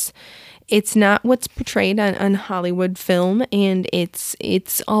it's not what's portrayed on Hollywood film, and it's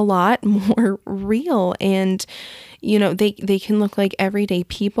a lot more real. And they can look like everyday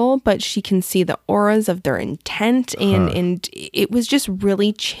people, but she can see the auras of their intent, and it was just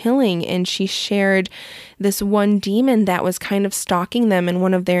really chilling. And she shared this one demon that was kind of stalking them in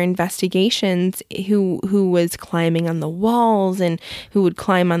one of their investigations, who was climbing on the walls and who would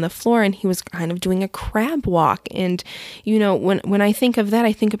climb on the floor, and he was kind of doing a crab walk. And when I think of that,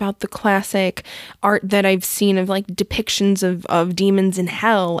 I think about the classic art that I've seen of like depictions of demons in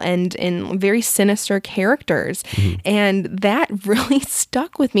hell and very sinister characters. And that really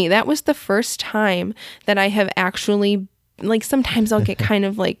stuck with me. That was the first time that I have actually like sometimes I'll get kind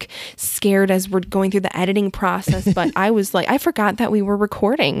of like scared as we're going through the editing process, but I was like, I forgot that we were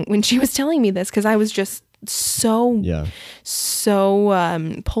recording when she was telling me this, because I was just so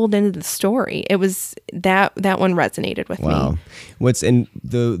pulled into the story. It was that one resonated with me. What's and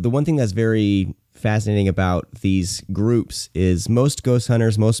the one thing that's very fascinating about these groups is most ghost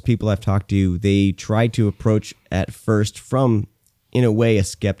hunters, most people I've talked to, they try to approach at first from, in a way, a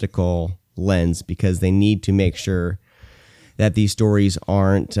skeptical lens, because they need to make sure that these stories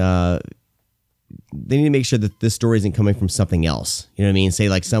aren't, they need to make sure that this story isn't coming from something else. You know what I mean? Say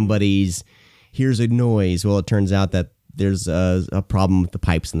like somebody's hears a noise. Well, it turns out that there's a problem with the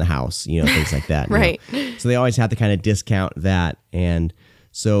pipes in the house, things like that. Right. So they always have to kind of discount that. And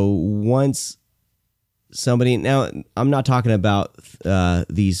so once somebody, now I'm not talking about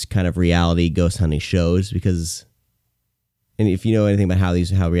these kind of reality ghost hunting shows, because, and if you know anything about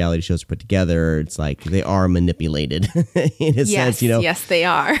how reality shows are put together, it's like they are manipulated in a sense, Yes, they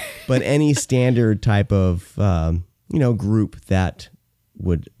are. But any standard type of, group that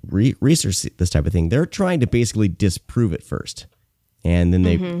would research this type of thing, they're trying to basically disprove it first, and then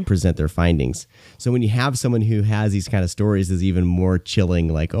they present their findings. So when you have someone who has these kind of stories, is even more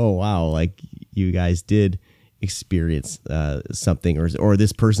chilling. Like, oh wow, like you guys did experience something, or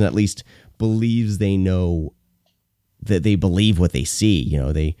this person at least believes they know, that they believe what they see.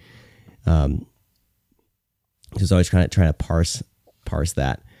 They just always trying to parse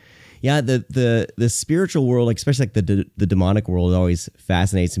that. Yeah, the spiritual world, like especially like the demonic world, always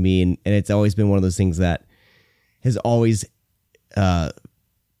fascinates me, and it's always been one of those things that has always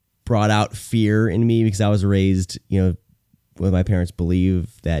brought out fear in me, because I was raised, when my parents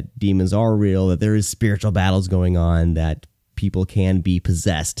believe that demons are real, that there is spiritual battles going on, that people can be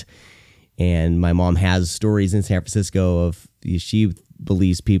possessed. And my mom has stories in San Francisco of, she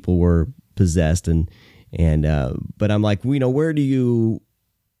believes people were possessed, and but I'm like, where do you,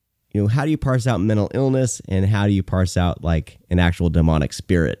 how do you parse out mental illness, and how do you parse out like an actual demonic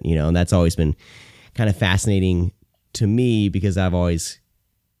spirit? And that's always been kind of fascinating to me, because I always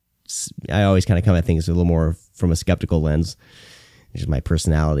kind of come at things a little more from a skeptical lens, which is my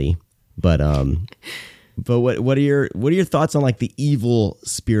personality. But what are your thoughts on like the evil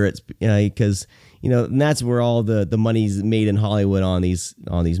spirits? Because and that's where all the money's made in Hollywood on these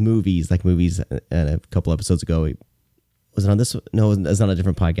movies. Like movies, a couple episodes ago, was it on this? No, it's on a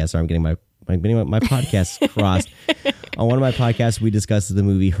different podcast. Sorry, I'm getting my podcast crossed. On one of my podcasts, we discussed the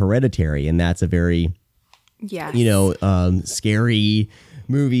movie Hereditary, and that's a very scary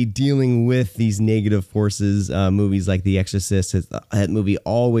movie dealing with these negative forces. Movies like The Exorcist, that movie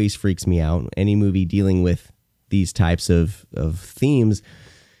always freaks me out. Any movie dealing with these types of themes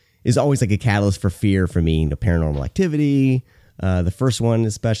is always like a catalyst for fear for me. Paranormal Activity, the first one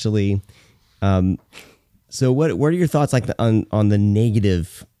especially. So what are your thoughts like on the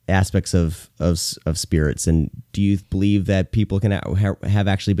negative aspects of spirits, and do you believe that people can have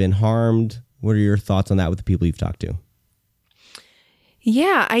actually been harmed? What are your thoughts on that with the people you've talked to?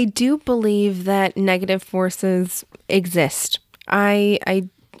 Yeah, I do believe that negative forces exist. I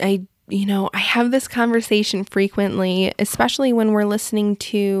have this conversation frequently, especially when we're listening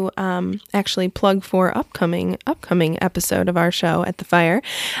to actually plug for upcoming episode of our show at the Fire.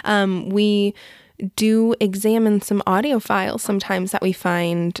 We do examine some audio files sometimes that we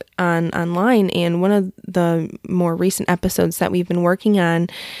find online, and one of the more recent episodes that we've been working on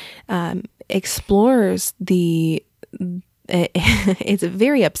explores it's a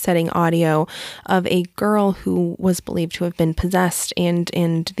very upsetting audio of a girl who was believed to have been possessed, and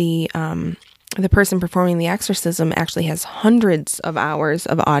the person performing the exorcism actually has hundreds of hours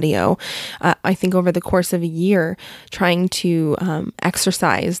of audio, I think over the course of a year, trying to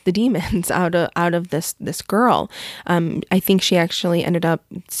exorcise the demons out of this girl. I think she actually ended up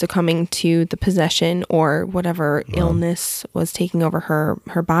succumbing to the possession or whatever illness was taking over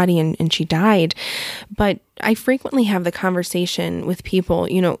her body, and she died. But I frequently have the conversation with people,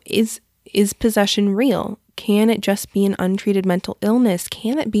 is possession real? Can it just be an untreated mental illness?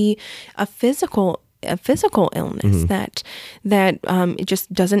 Can it be a physical illness that it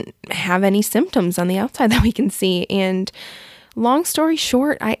just doesn't have any symptoms on the outside that we can see? And long story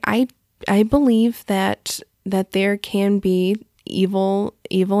short, I believe that there can be evil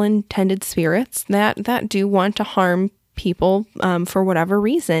intended spirits that do want to harm people for whatever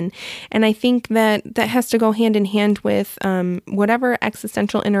reason. And I think that has to go hand in hand with whatever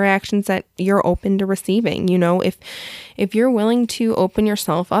existential interactions that you're open to receiving. If you're willing to open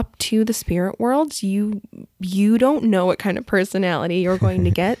yourself up to the spirit world, you don't know what kind of personality you're going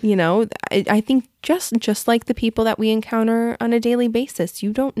to get. I think just like the people that we encounter on a daily basis.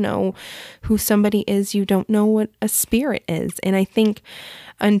 You don't know who somebody is. You don't know what a spirit is. And I think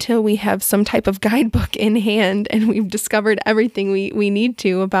until we have some type of guidebook in hand and we've discovered everything we need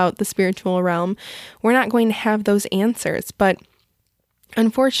to about the spiritual realm, we're not going to have those answers. But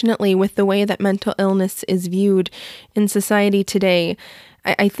unfortunately, with the way that mental illness is viewed in society today,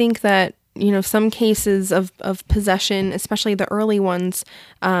 I think that, some cases of possession, especially the early ones,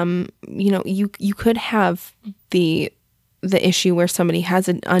 you could have the issue where somebody has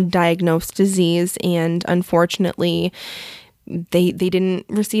an undiagnosed disease and unfortunately they didn't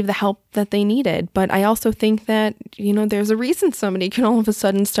receive the help that they needed. But I also think that, there's a reason somebody can all of a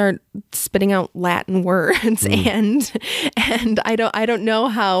sudden start spitting out Latin words and I don't know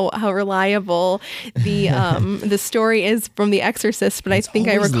how reliable the story is from The Exorcist, but I think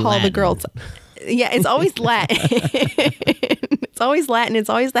I recall Latin. The girls. Yeah, it's always Latin. It's always Latin. It's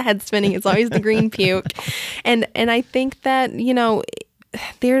always the head spinning. It's always the green puke. And I think that,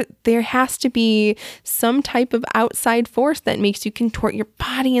 there has to be some type of outside force that makes you contort your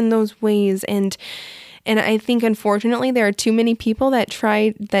body in those ways. And I think, unfortunately, there are too many people that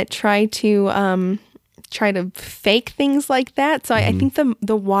try to fake things like that. So I think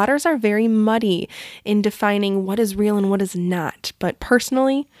the waters are very muddy in defining what is real and what is not. But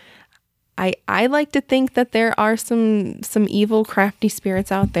personally, I like to think that there are some evil, crafty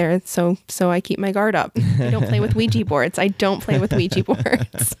spirits out there. So I keep my guard up. I don't play with Ouija boards. I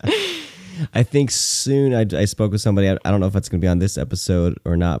think soon I spoke with somebody. I don't know if it's going to be on this episode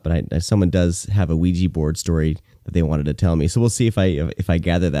or not, but someone does have a Ouija board story that they wanted to tell me. So we'll see if I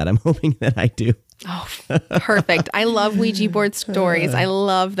gather that. I'm hoping that I do. Oh, perfect. I love Ouija board stories. I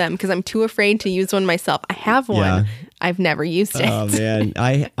love them because I'm too afraid to use one myself. I have one. Yeah. I've never used it. Oh man,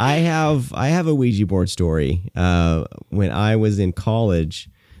 I have a Ouija board story. When I was in college,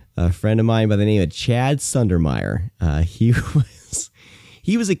 a friend of mine by the name of Chad Sundermeyer,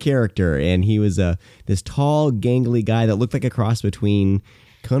 he was a character, and he was this tall, gangly guy that looked like a cross between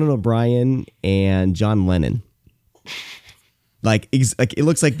Conan O'Brien and John Lennon. Like it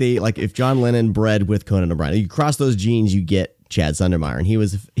looks like if John Lennon bred with Conan O'Brien, you cross those genes, you get Chad Sundermeyer, and he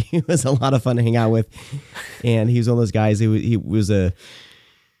was a lot of fun to hang out with, and he was one of those guys. He was a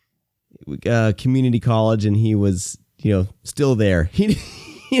community college, and he was still there. He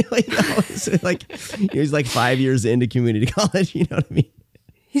was like 5 years into community college. You know what I mean?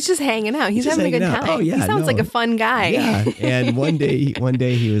 He's just hanging out. He's having a good time. Oh, yeah, he sounds like a fun guy. Yeah. And one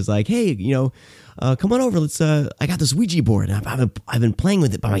day he was like, "Hey, come on over. Let's. I got this Ouija board. And I've been playing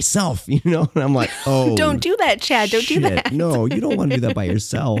with it by myself. And I'm like, oh, don't do that, Chad. Don't do that. No, you don't want to do that by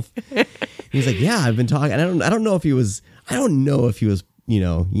yourself." He's like, "Yeah, I've been talking. I don't know if he was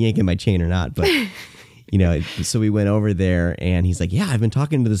yanking my chain or not, but so we went over there, and he's like, "Yeah, I've been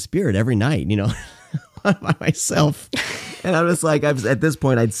talking to the spirit every night, by myself." And I was like, at this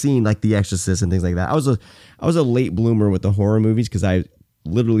point, I'd seen like The Exorcist and things like that. I was a late bloomer with the horror movies because I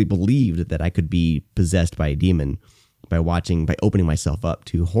literally believed that I could be possessed by a demon by opening myself up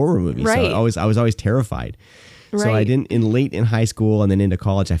to horror movies. Right. So I was always terrified. Right. So I didn't in high school and then into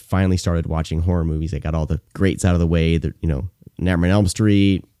college, I finally started watching horror movies. I got all the greats out of the way. Nightmare on Elm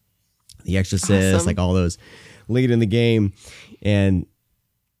Street, The Exorcist, awesome. Like all those late in the game, and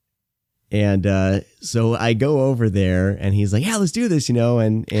so I go over there, and he's like, "Yeah, let's do this,"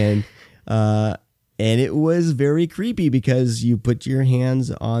 and it was very creepy because you put your hands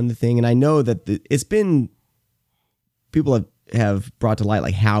on the thing, and I know that it's been people have brought to light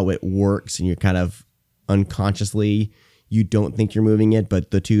like how it works, and you're kind of unconsciously you don't think you're moving it,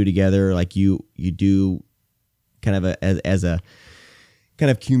 but the two together, like you do kind of as a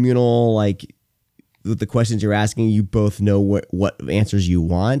kind of communal, like with the questions you're asking, you both know what answers you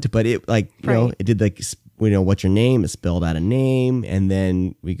want, but it like right. It did like what's your name? It spelled out a name, and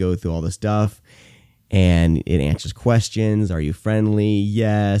then we go through all the stuff, and it answers questions. Are you friendly?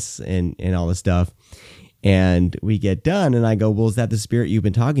 Yes, and all this stuff, and we get done, and I go, "Well, is that the spirit you've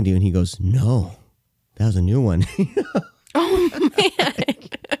been talking to?" And he goes, "No, that was a new one." Oh man.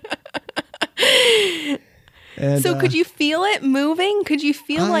 And, so could you feel it moving? Could you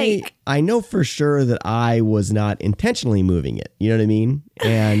feel I know for sure that I was not intentionally moving it. You know what I mean?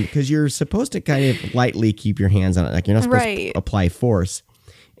 And because you're supposed to kind of lightly keep your hands on it. Like you're not supposed to apply force,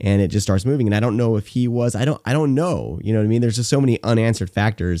 and it just starts moving. And I don't know if he was, I don't know. You know what I mean? There's just so many unanswered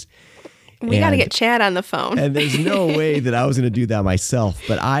factors. We got to get Chad on the phone. And there's no way that I was going to do that myself,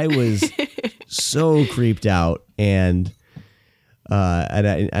 but I was so creeped out. And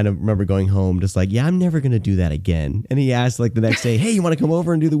I remember going home just like, yeah, I'm never going to do that again. And he asked like the next day, "Hey, you want to come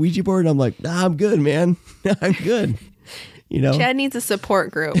over and do the Ouija board?" And I'm like, "Nah, I'm good, man. I'm good." Chad needs a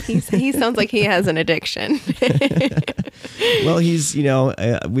support group. He sounds like he has an addiction. Well, he's,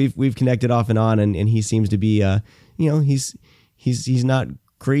 we've connected off and on, and he seems to be, he's not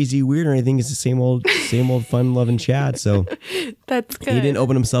crazy weird or anything. It's the same old fun loving Chad. So that's good. He didn't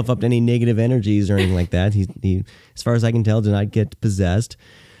open himself up to any negative energies or anything like that. He as far as I can tell, did not get possessed.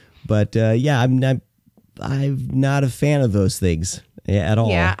 But I'm not a fan of those things at all.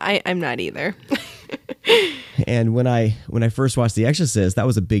 Yeah, I'm not either. And when I first watched The Exorcist, that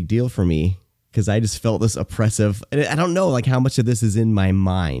was a big deal for me because I just felt this oppressive. And I don't know like how much of this is in my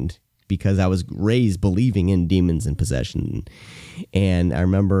mind because I was raised believing in demons and possession. And I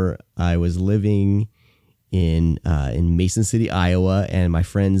remember I was living in Mason City, Iowa, and my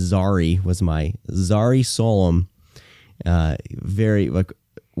friend Zari was Zari Solom. Very like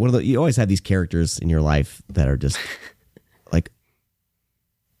one of the, you always have these characters in your life that are just like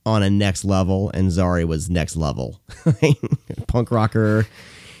on a next level, and Zari was next level. Punk rocker.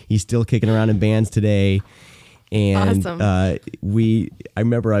 He's still kicking around in bands today. And awesome. I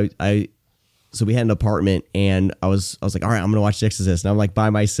remember so we had an apartment, and I was like, all right, I'm going to watch The Exorcist. And I'm like by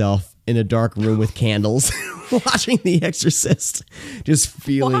myself in a dark room with candles watching The Exorcist, just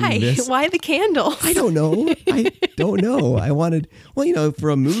feeling this. Why the candles? I don't know. I wanted, for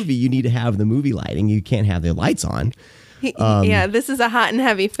a movie, you need to have the movie lighting. You can't have the lights on. Yeah, this is a hot and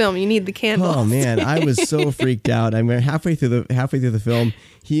heavy film. You need the candles. Oh man, I was so freaked out. I mean, halfway through the film,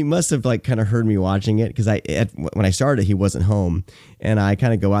 he must have like kind of heard me watching it because when I started, he wasn't home, and I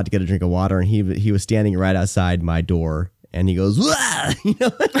kind of go out to get a drink of water, and he was standing right outside my door, and he goes, "Wah!"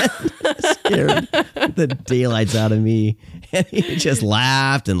 Scared the daylights out of me, and he just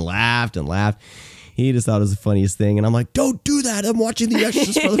laughed and laughed and laughed. He just thought it was the funniest thing, and I'm like, "Don't do that! I'm watching The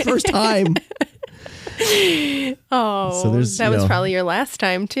Exorcist for the first time." Oh, so that was probably your last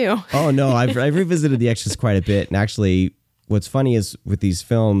time too. Oh no, I've revisited The Exorcist quite a bit, and actually, what's funny is with these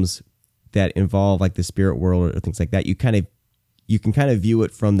films that involve like the spirit world or things like that, you can kind of view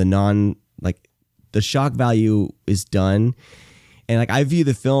it from the shock value is done, and like I view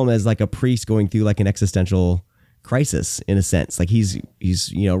the film as like a priest going through like an existential crisis in a sense, like he's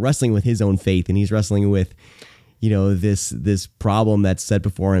wrestling with his own faith, and he's wrestling with this problem that's set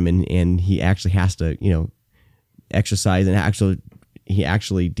before him, and he actually has to, exercise, and he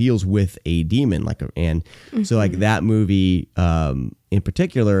actually deals with a demon, so like that movie, in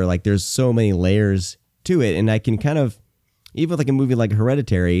particular, like there's so many layers to it, and I can kind of, even with like a movie like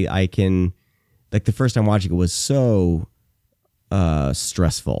Hereditary, I can, like the first time watching it was so,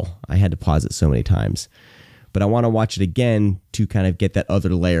 stressful. I had to pause it so many times. But I want to watch it again to kind of get that other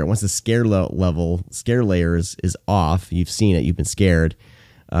layer. Once the scare layer is off, you've seen it, you've been scared,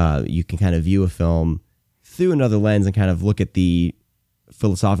 you can kind of view a film through another lens and kind of look at the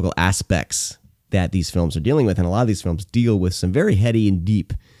philosophical aspects that these films are dealing with. And a lot of these films deal with some very heady and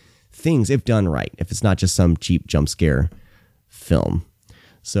deep things if done right, if it's not just some cheap jump scare film.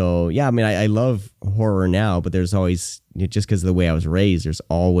 So, yeah, I mean, I love horror now, but there's always, just because of the way I was raised, there's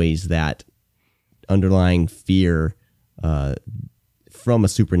always that underlying fear from a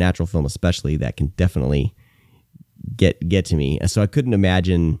supernatural film, especially, that can definitely get to me. So I couldn't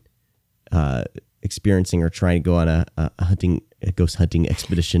imagine experiencing or trying to go on a ghost hunting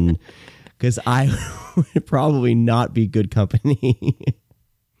expedition, because I would probably not be good company.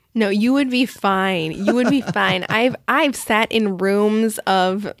 No, you would be fine. You would be fine. I've sat in rooms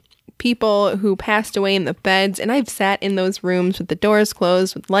of people who passed away in the beds, and I've sat in those rooms with the doors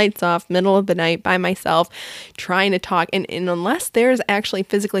closed, with lights off, middle of the night by myself, trying to talk. And unless there's actually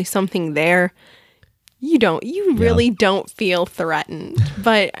physically something there, you really don't feel threatened.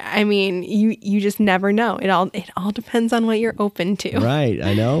 But I mean, you just never know. It all depends on what you're open to. Right.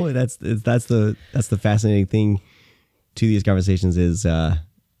 I know. That's the fascinating thing to these conversations is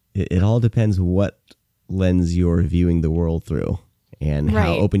it all depends what lens you're viewing the world through. And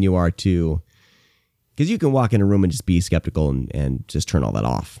how open you are to, because you can walk in a room and just be skeptical and just turn all that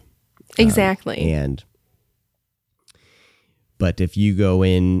off. Exactly. But if you go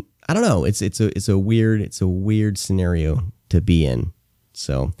in, I don't know, it's a weird scenario to be in.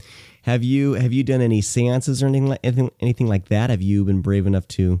 So, have you done any seances or anything like that? Have you been brave enough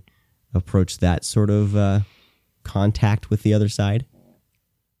to approach that sort of contact with the other side?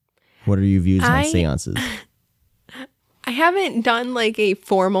 What are your views on seances? I haven't done like a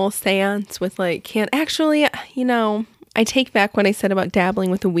formal seance with I take back what I said about dabbling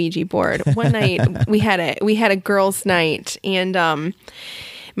with a Ouija board. One night we had a girls' night, and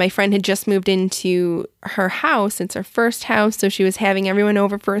my friend had just moved into her house. It's her first house, so she was having everyone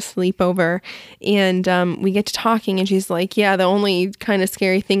over for a sleepover. And we get to talking, and she's like, "Yeah, the only kind of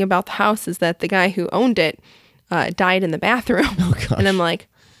scary thing about the house is that the guy who owned it died in the bathroom. Oh, gosh. And I'm like,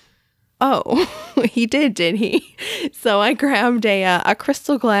 oh, he did he? So I grabbed a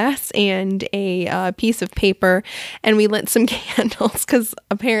crystal glass and a piece of paper, and we lit some candles because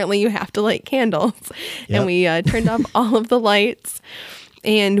apparently you have to light candles. Yep. And we turned off all of the lights.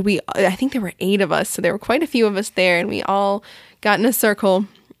 And I think there were 8 of us, so there were quite a few of us there, and we all got in a circle,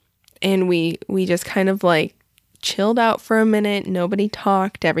 and we just kind of like chilled out for a minute. Nobody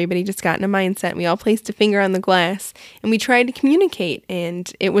talked. Everybody just got in a mindset. And we all placed a finger on the glass, and we tried to communicate,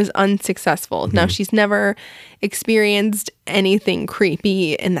 and it was unsuccessful. Now, she's never experienced anything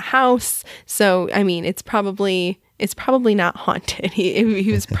creepy in the house, so I mean, it's probably not haunted.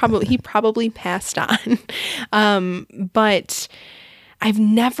 He probably passed on, but I've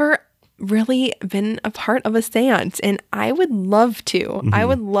never really been a part of a seance, and I would love to. Mm-hmm. I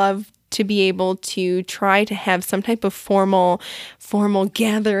would love to be able to try to have some type of formal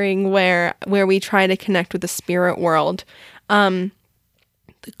gathering where we try to connect with the spirit world.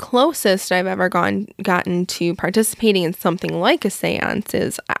 The closest I've ever gotten to participating in something like a seance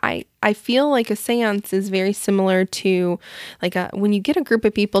is I feel like a seance is very similar to like when you get a group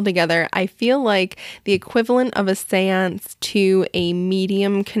of people together. I feel like the equivalent of a seance to a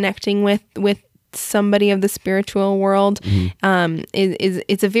medium connecting with somebody of the spiritual world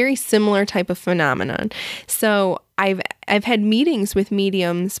is a very similar type of phenomenon. So I've had meetings with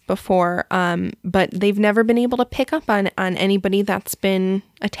mediums before, but they've never been able to pick up on anybody that's been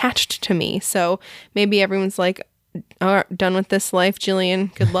attached to me. So maybe everyone's like, oh, done with this life,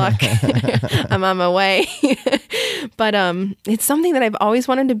 Jillian. Good luck. I'm on my way. But it's something that I've always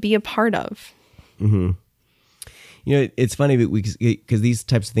wanted to be a part of. Mm-hmm. You know, it's funny because these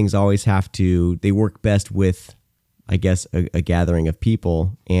types of things always they work best with, I guess, a gathering of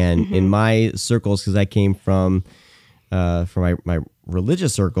people. And in my circles, because I came from my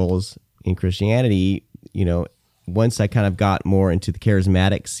religious circles in Christianity, you know, once I kind of got more into the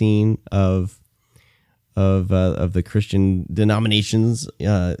charismatic scene of the Christian denominations,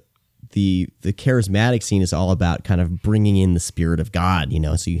 the charismatic scene is all about kind of bringing in the spirit of God, you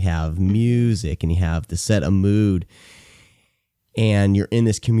know. So you have music and you have to set a mood, and you're in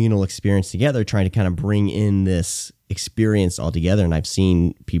this communal experience together, trying to kind of bring in this experience all together. And I've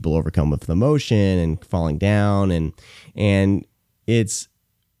seen people overcome with emotion and falling down, and it's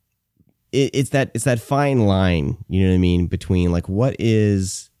that fine line, you know what I mean, between like, what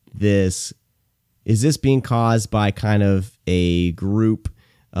is this? Is this being caused by kind of a group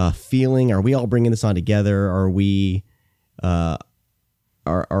feeling? Are we all bringing this on together? Are we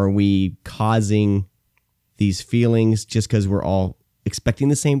causing these feelings just because we're all expecting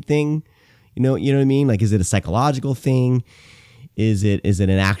the same thing? You know what I mean? Like, is it a psychological thing? Is it an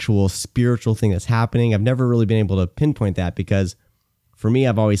actual spiritual thing that's happening? I've never really been able to pinpoint that, because for me,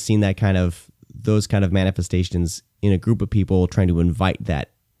 I've always seen those kind of manifestations in a group of people trying to invite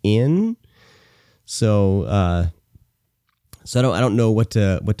that in. So I don't know what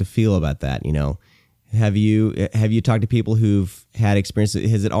to feel about that. You know, have you talked to people who've had experience?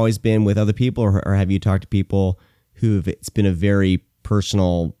 Has it always been with other people, or have you talked to people it's been a very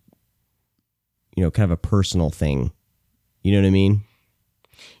personal, you know, kind of a personal thing? You know what I mean?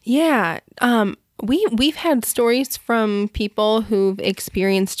 Yeah. We've had stories from people who've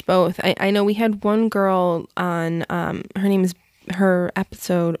experienced both. I know we had one girl on, her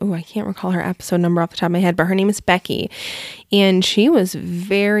episode, I can't recall her episode number off the top of my head, but her name is Becky. And she was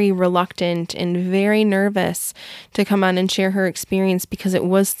very reluctant and very nervous to come on and share her experience, because it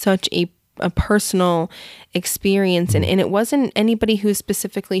was such a personal experience, and it wasn't anybody who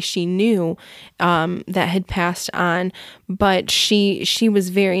specifically she knew that had passed on, but she was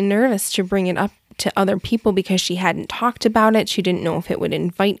very nervous to bring it up to other people because she hadn't talked about it. She didn't know if it would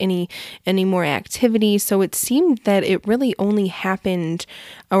invite any more activity. So it seemed that it really only happened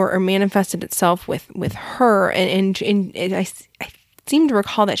or manifested itself with her, and I seem to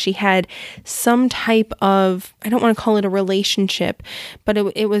recall that she had some type of, I don't want to call it a relationship, but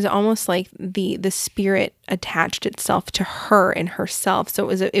it was almost like the spirit attached itself to her and herself. So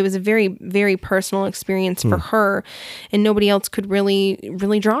it was a very, very personal experience for her, and nobody else could really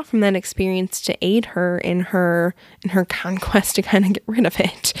draw from that experience to aid her in her conquest to kind of get rid of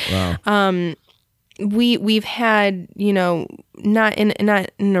it. Wow. We've had, you know, not in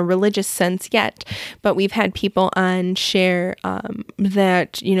a religious sense yet, but we've had people on share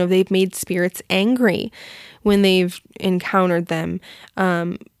that, you know, they've made spirits angry when they've encountered them.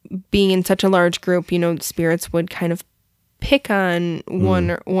 Being in such a large group, you know, spirits would kind of pick on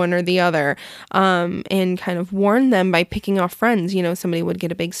one or the other, and kind of warn them by picking off friends. You know, somebody would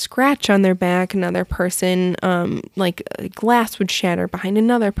get a big scratch on their back, another person, like a glass would shatter behind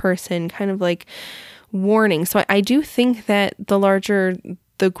another person, kind of like warning. So I do think that the larger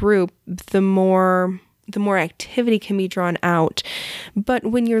the group, the more activity can be drawn out. But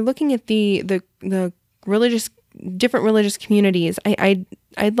when you're looking at the different religious communities,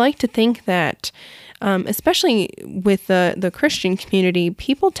 I'd like to think that, especially with the Christian community,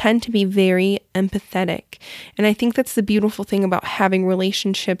 people tend to be very empathetic. And I think that's the beautiful thing about having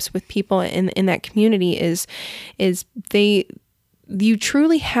relationships with people in that community is you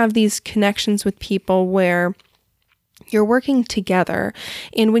truly have these connections with people where you're working together.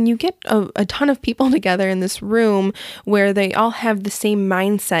 And when you get a ton of people together in this room where they all have the same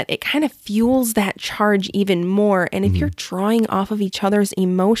mindset, it kind of fuels that charge even more. And if you're drawing off of each other's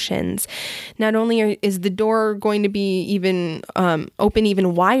emotions, not only is the door going to be even open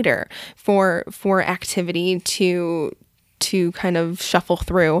even wider for activity to kind of shuffle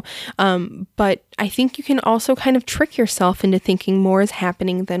through. But I think you can also kind of trick yourself into thinking more is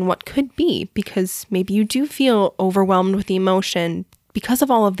happening than what could be, because maybe you do feel overwhelmed with the emotion because of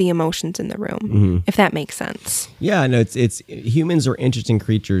all of the emotions in the room, if that makes sense. Yeah, no, it's humans are interesting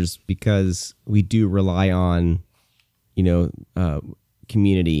creatures because we do rely on,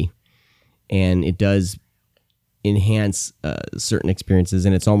 community, and it does enhance certain experiences,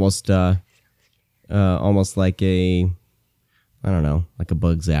 and it's almost like like a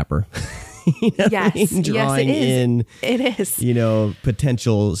bug zapper. Yes, drawing in, it is.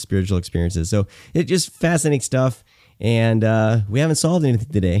 Potential spiritual experiences. So it's just fascinating stuff. And we haven't solved anything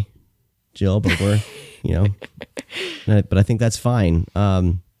today, Jill, but we're, but I think that's fine.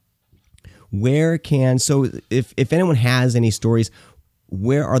 So if anyone has any stories,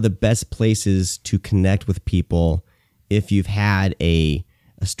 where are the best places to connect with people if you've had a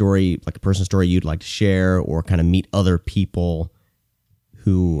story, like a personal story you'd like to share, or kind of meet other people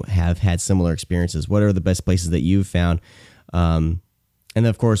who have had similar experiences? What are the best places that you've found? And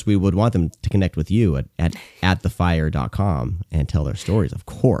of course, we would want them to connect with you at thefire.com and tell their stories, of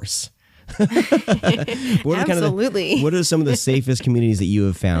course. Absolutely. What are some of the safest communities that you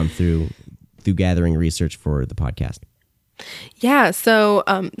have found through gathering research for the podcast? Yeah. So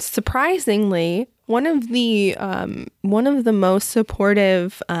surprisingly, one of the most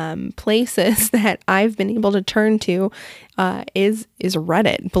supportive places that I've been able to turn to is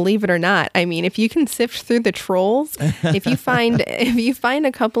Reddit. Believe it or not. I mean, if you can sift through the trolls, if you find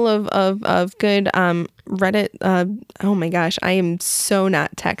a couple of good Reddit. Oh my gosh, I am so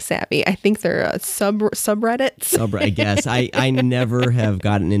not tech savvy. I think they're subreddits. I guess I never have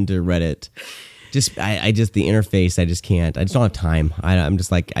gotten into Reddit. I just the interface. I just can't. I just don't have time. I'm just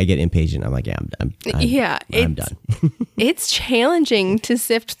like, I get impatient. I'm like, I'm done. It's challenging to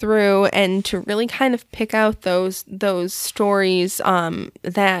sift through and to really kind of pick out those stories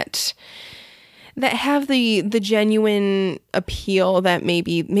that have the genuine appeal that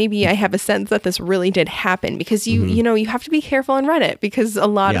maybe I have a sense that this really did happen, because you have to be careful on Reddit, because a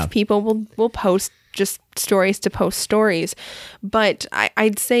lot of people will post just stories to post stories. But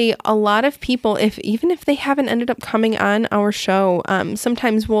I'd say a lot of people, even if they haven't ended up coming on our show,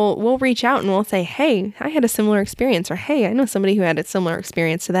 sometimes we'll reach out and we'll say, hey, I had a similar experience, or hey, I know somebody who had a similar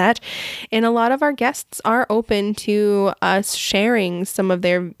experience to that. And a lot of our guests are open to us sharing some of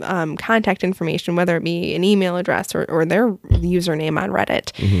their contact information, whether it be an email address or their username on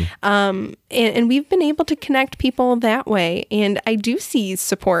Reddit. And we've been able to connect people that way. And I do see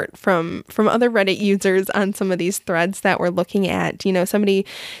support from other Reddit users on some of these threads that we're looking at. Somebody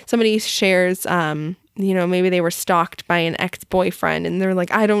shares, maybe they were stalked by an ex-boyfriend and they're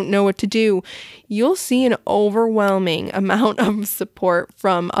like, I don't know what to do. You'll see an overwhelming amount of support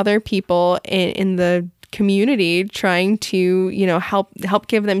from other people in the community trying to, help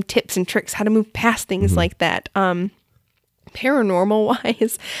give them tips and tricks how to move past things like that. Paranormal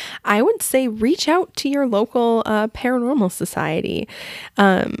wise, I would say reach out to your local paranormal society.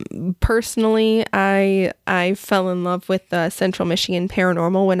 Personally, I fell in love with Central Michigan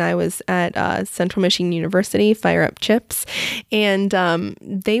Paranormal when I was at Central Michigan University, Fire Up Chips, and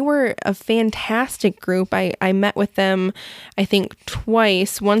they were a fantastic group. I met with them, I think,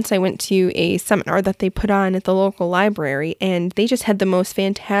 twice. Once I went to a seminar that they put on at the local library, and they just had the most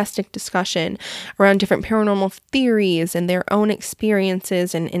fantastic discussion around different paranormal theories and their own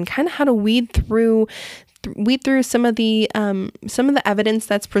experiences, and kind of how to weed through some of the evidence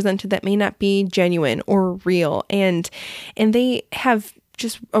that's presented that may not be genuine or real, and they have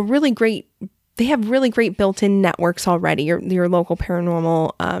just really great built-in networks already, your local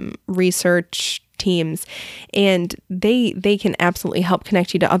paranormal research teams, and they can absolutely help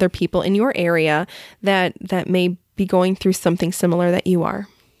connect you to other people in your area that may be going through something similar that you are.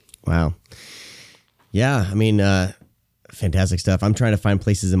 Wow. Yeah, I mean, fantastic stuff. I'm trying to find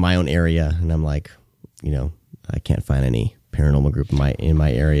places in my own area, and I'm like, I can't find any paranormal group in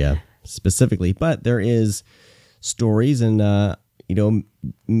my area specifically, but there is stories and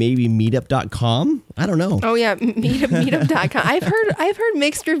maybe meetup.com. I don't know. Oh yeah, meetup.com. I've heard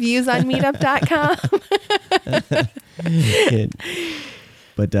mixed reviews on meetup.com.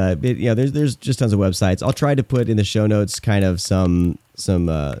 But there's just tons of websites. I'll try to put in the show notes kind of some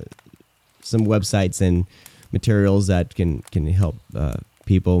websites and materials that can help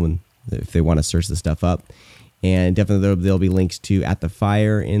people when if they want to search the stuff up. And definitely there'll be links to At the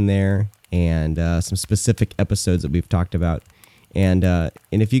Fire in there and some specific episodes that we've talked about. And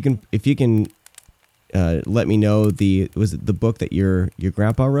if you can let me know was it the book that your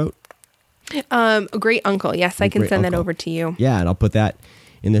grandpa wrote? Great Uncle. Yes, I can send that over to you. Yeah, and I'll put that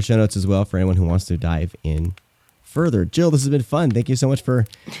in the show notes as well for anyone who wants to dive in further. Jill, this has been fun. Thank you so much for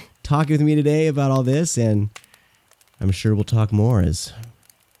talking with me today about all this, and I'm sure we'll talk more as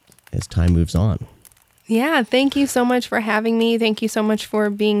time moves on. Yeah, thank you so much for having me. Thank you so much for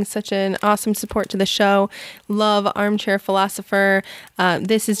being such an awesome support to the show. Love Armchair Philosopher.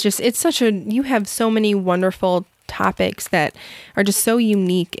 This is just, you have so many wonderful topics that are just so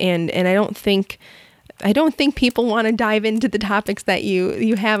unique, and I don't think people want to dive into the topics that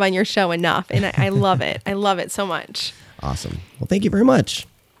you have on your show enough, and I love it. I love it so much. Awesome. Well, thank you very much.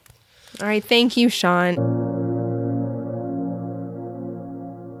 All right, thank you, Sean.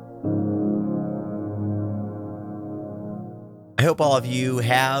 I hope all of you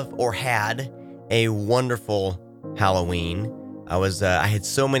have or had a wonderful Halloween. I had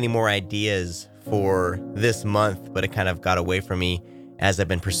so many more ideas for this month, but it kind of got away from me as I've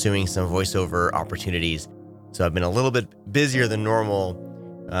been pursuing some voiceover opportunities. So I've been a little bit busier than normal,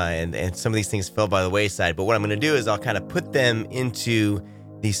 and some of these things fell by the wayside. But what I'm going to do is I'll kind of put them into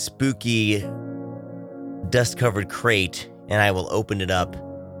the spooky dust-covered crate, and I will open it up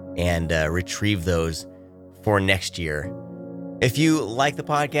and retrieve those for next year. If you like the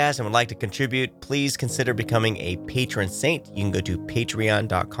podcast and would like to contribute, please consider becoming a patron saint. You can go to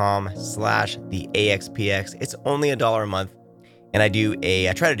patreon.com/theaxpx. It's only $1 a month. And I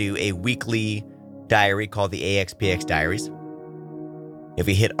try to do a weekly diary called the AXPX Diaries. If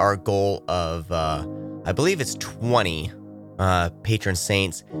we hit our goal of, I believe it's 20 patron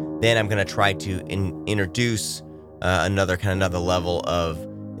saints, then I'm going to try to introduce another level of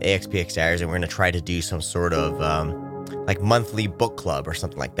AXPX Diaries, and we're going to try to do some sort of like monthly book club or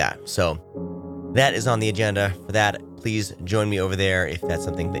something like that. So that is on the agenda for that. Please join me over there if that's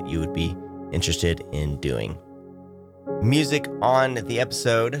something that you would be interested in doing. Music on the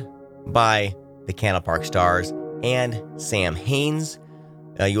episode by the Candle Park Stars and Sam Haynes.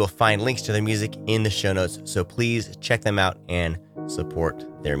 You will find links to their music in the show notes, so please check them out and support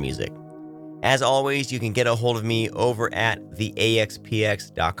their music. As always, you can get a hold of me over at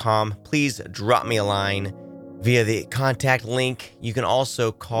theaxpx.com. Please drop me a line via the contact link. You can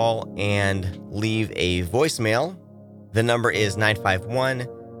also call and leave a voicemail. The number is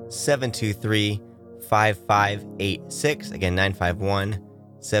 951-723-5586. Again,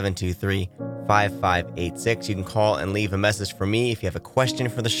 951-723-5586. You can call and leave a message for me if you have a question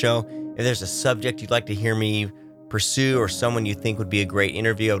for the show. If there's a subject you'd like to hear me pursue or someone you think would be a great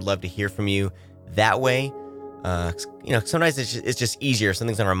interview, I would love to hear from you that way. Sometimes it's just easier.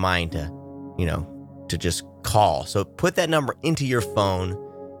 Something's on our mind to just call. So put that number into your phone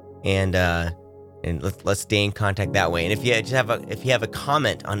and let's stay in contact that way. And if you have a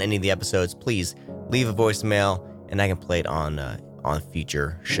comment on any of the episodes, please leave a voicemail and I can play it on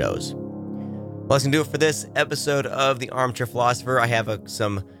future shows. Well, that's gonna do it for this episode of the Armchair Philosopher. I have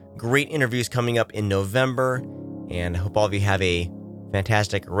some great interviews coming up in November, and I hope all of you have a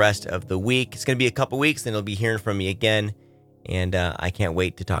fantastic rest of the week. It's gonna be a couple weeks, then you'll be hearing from me again, and I can't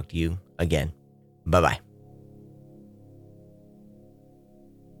wait to talk to you again. Bye-bye.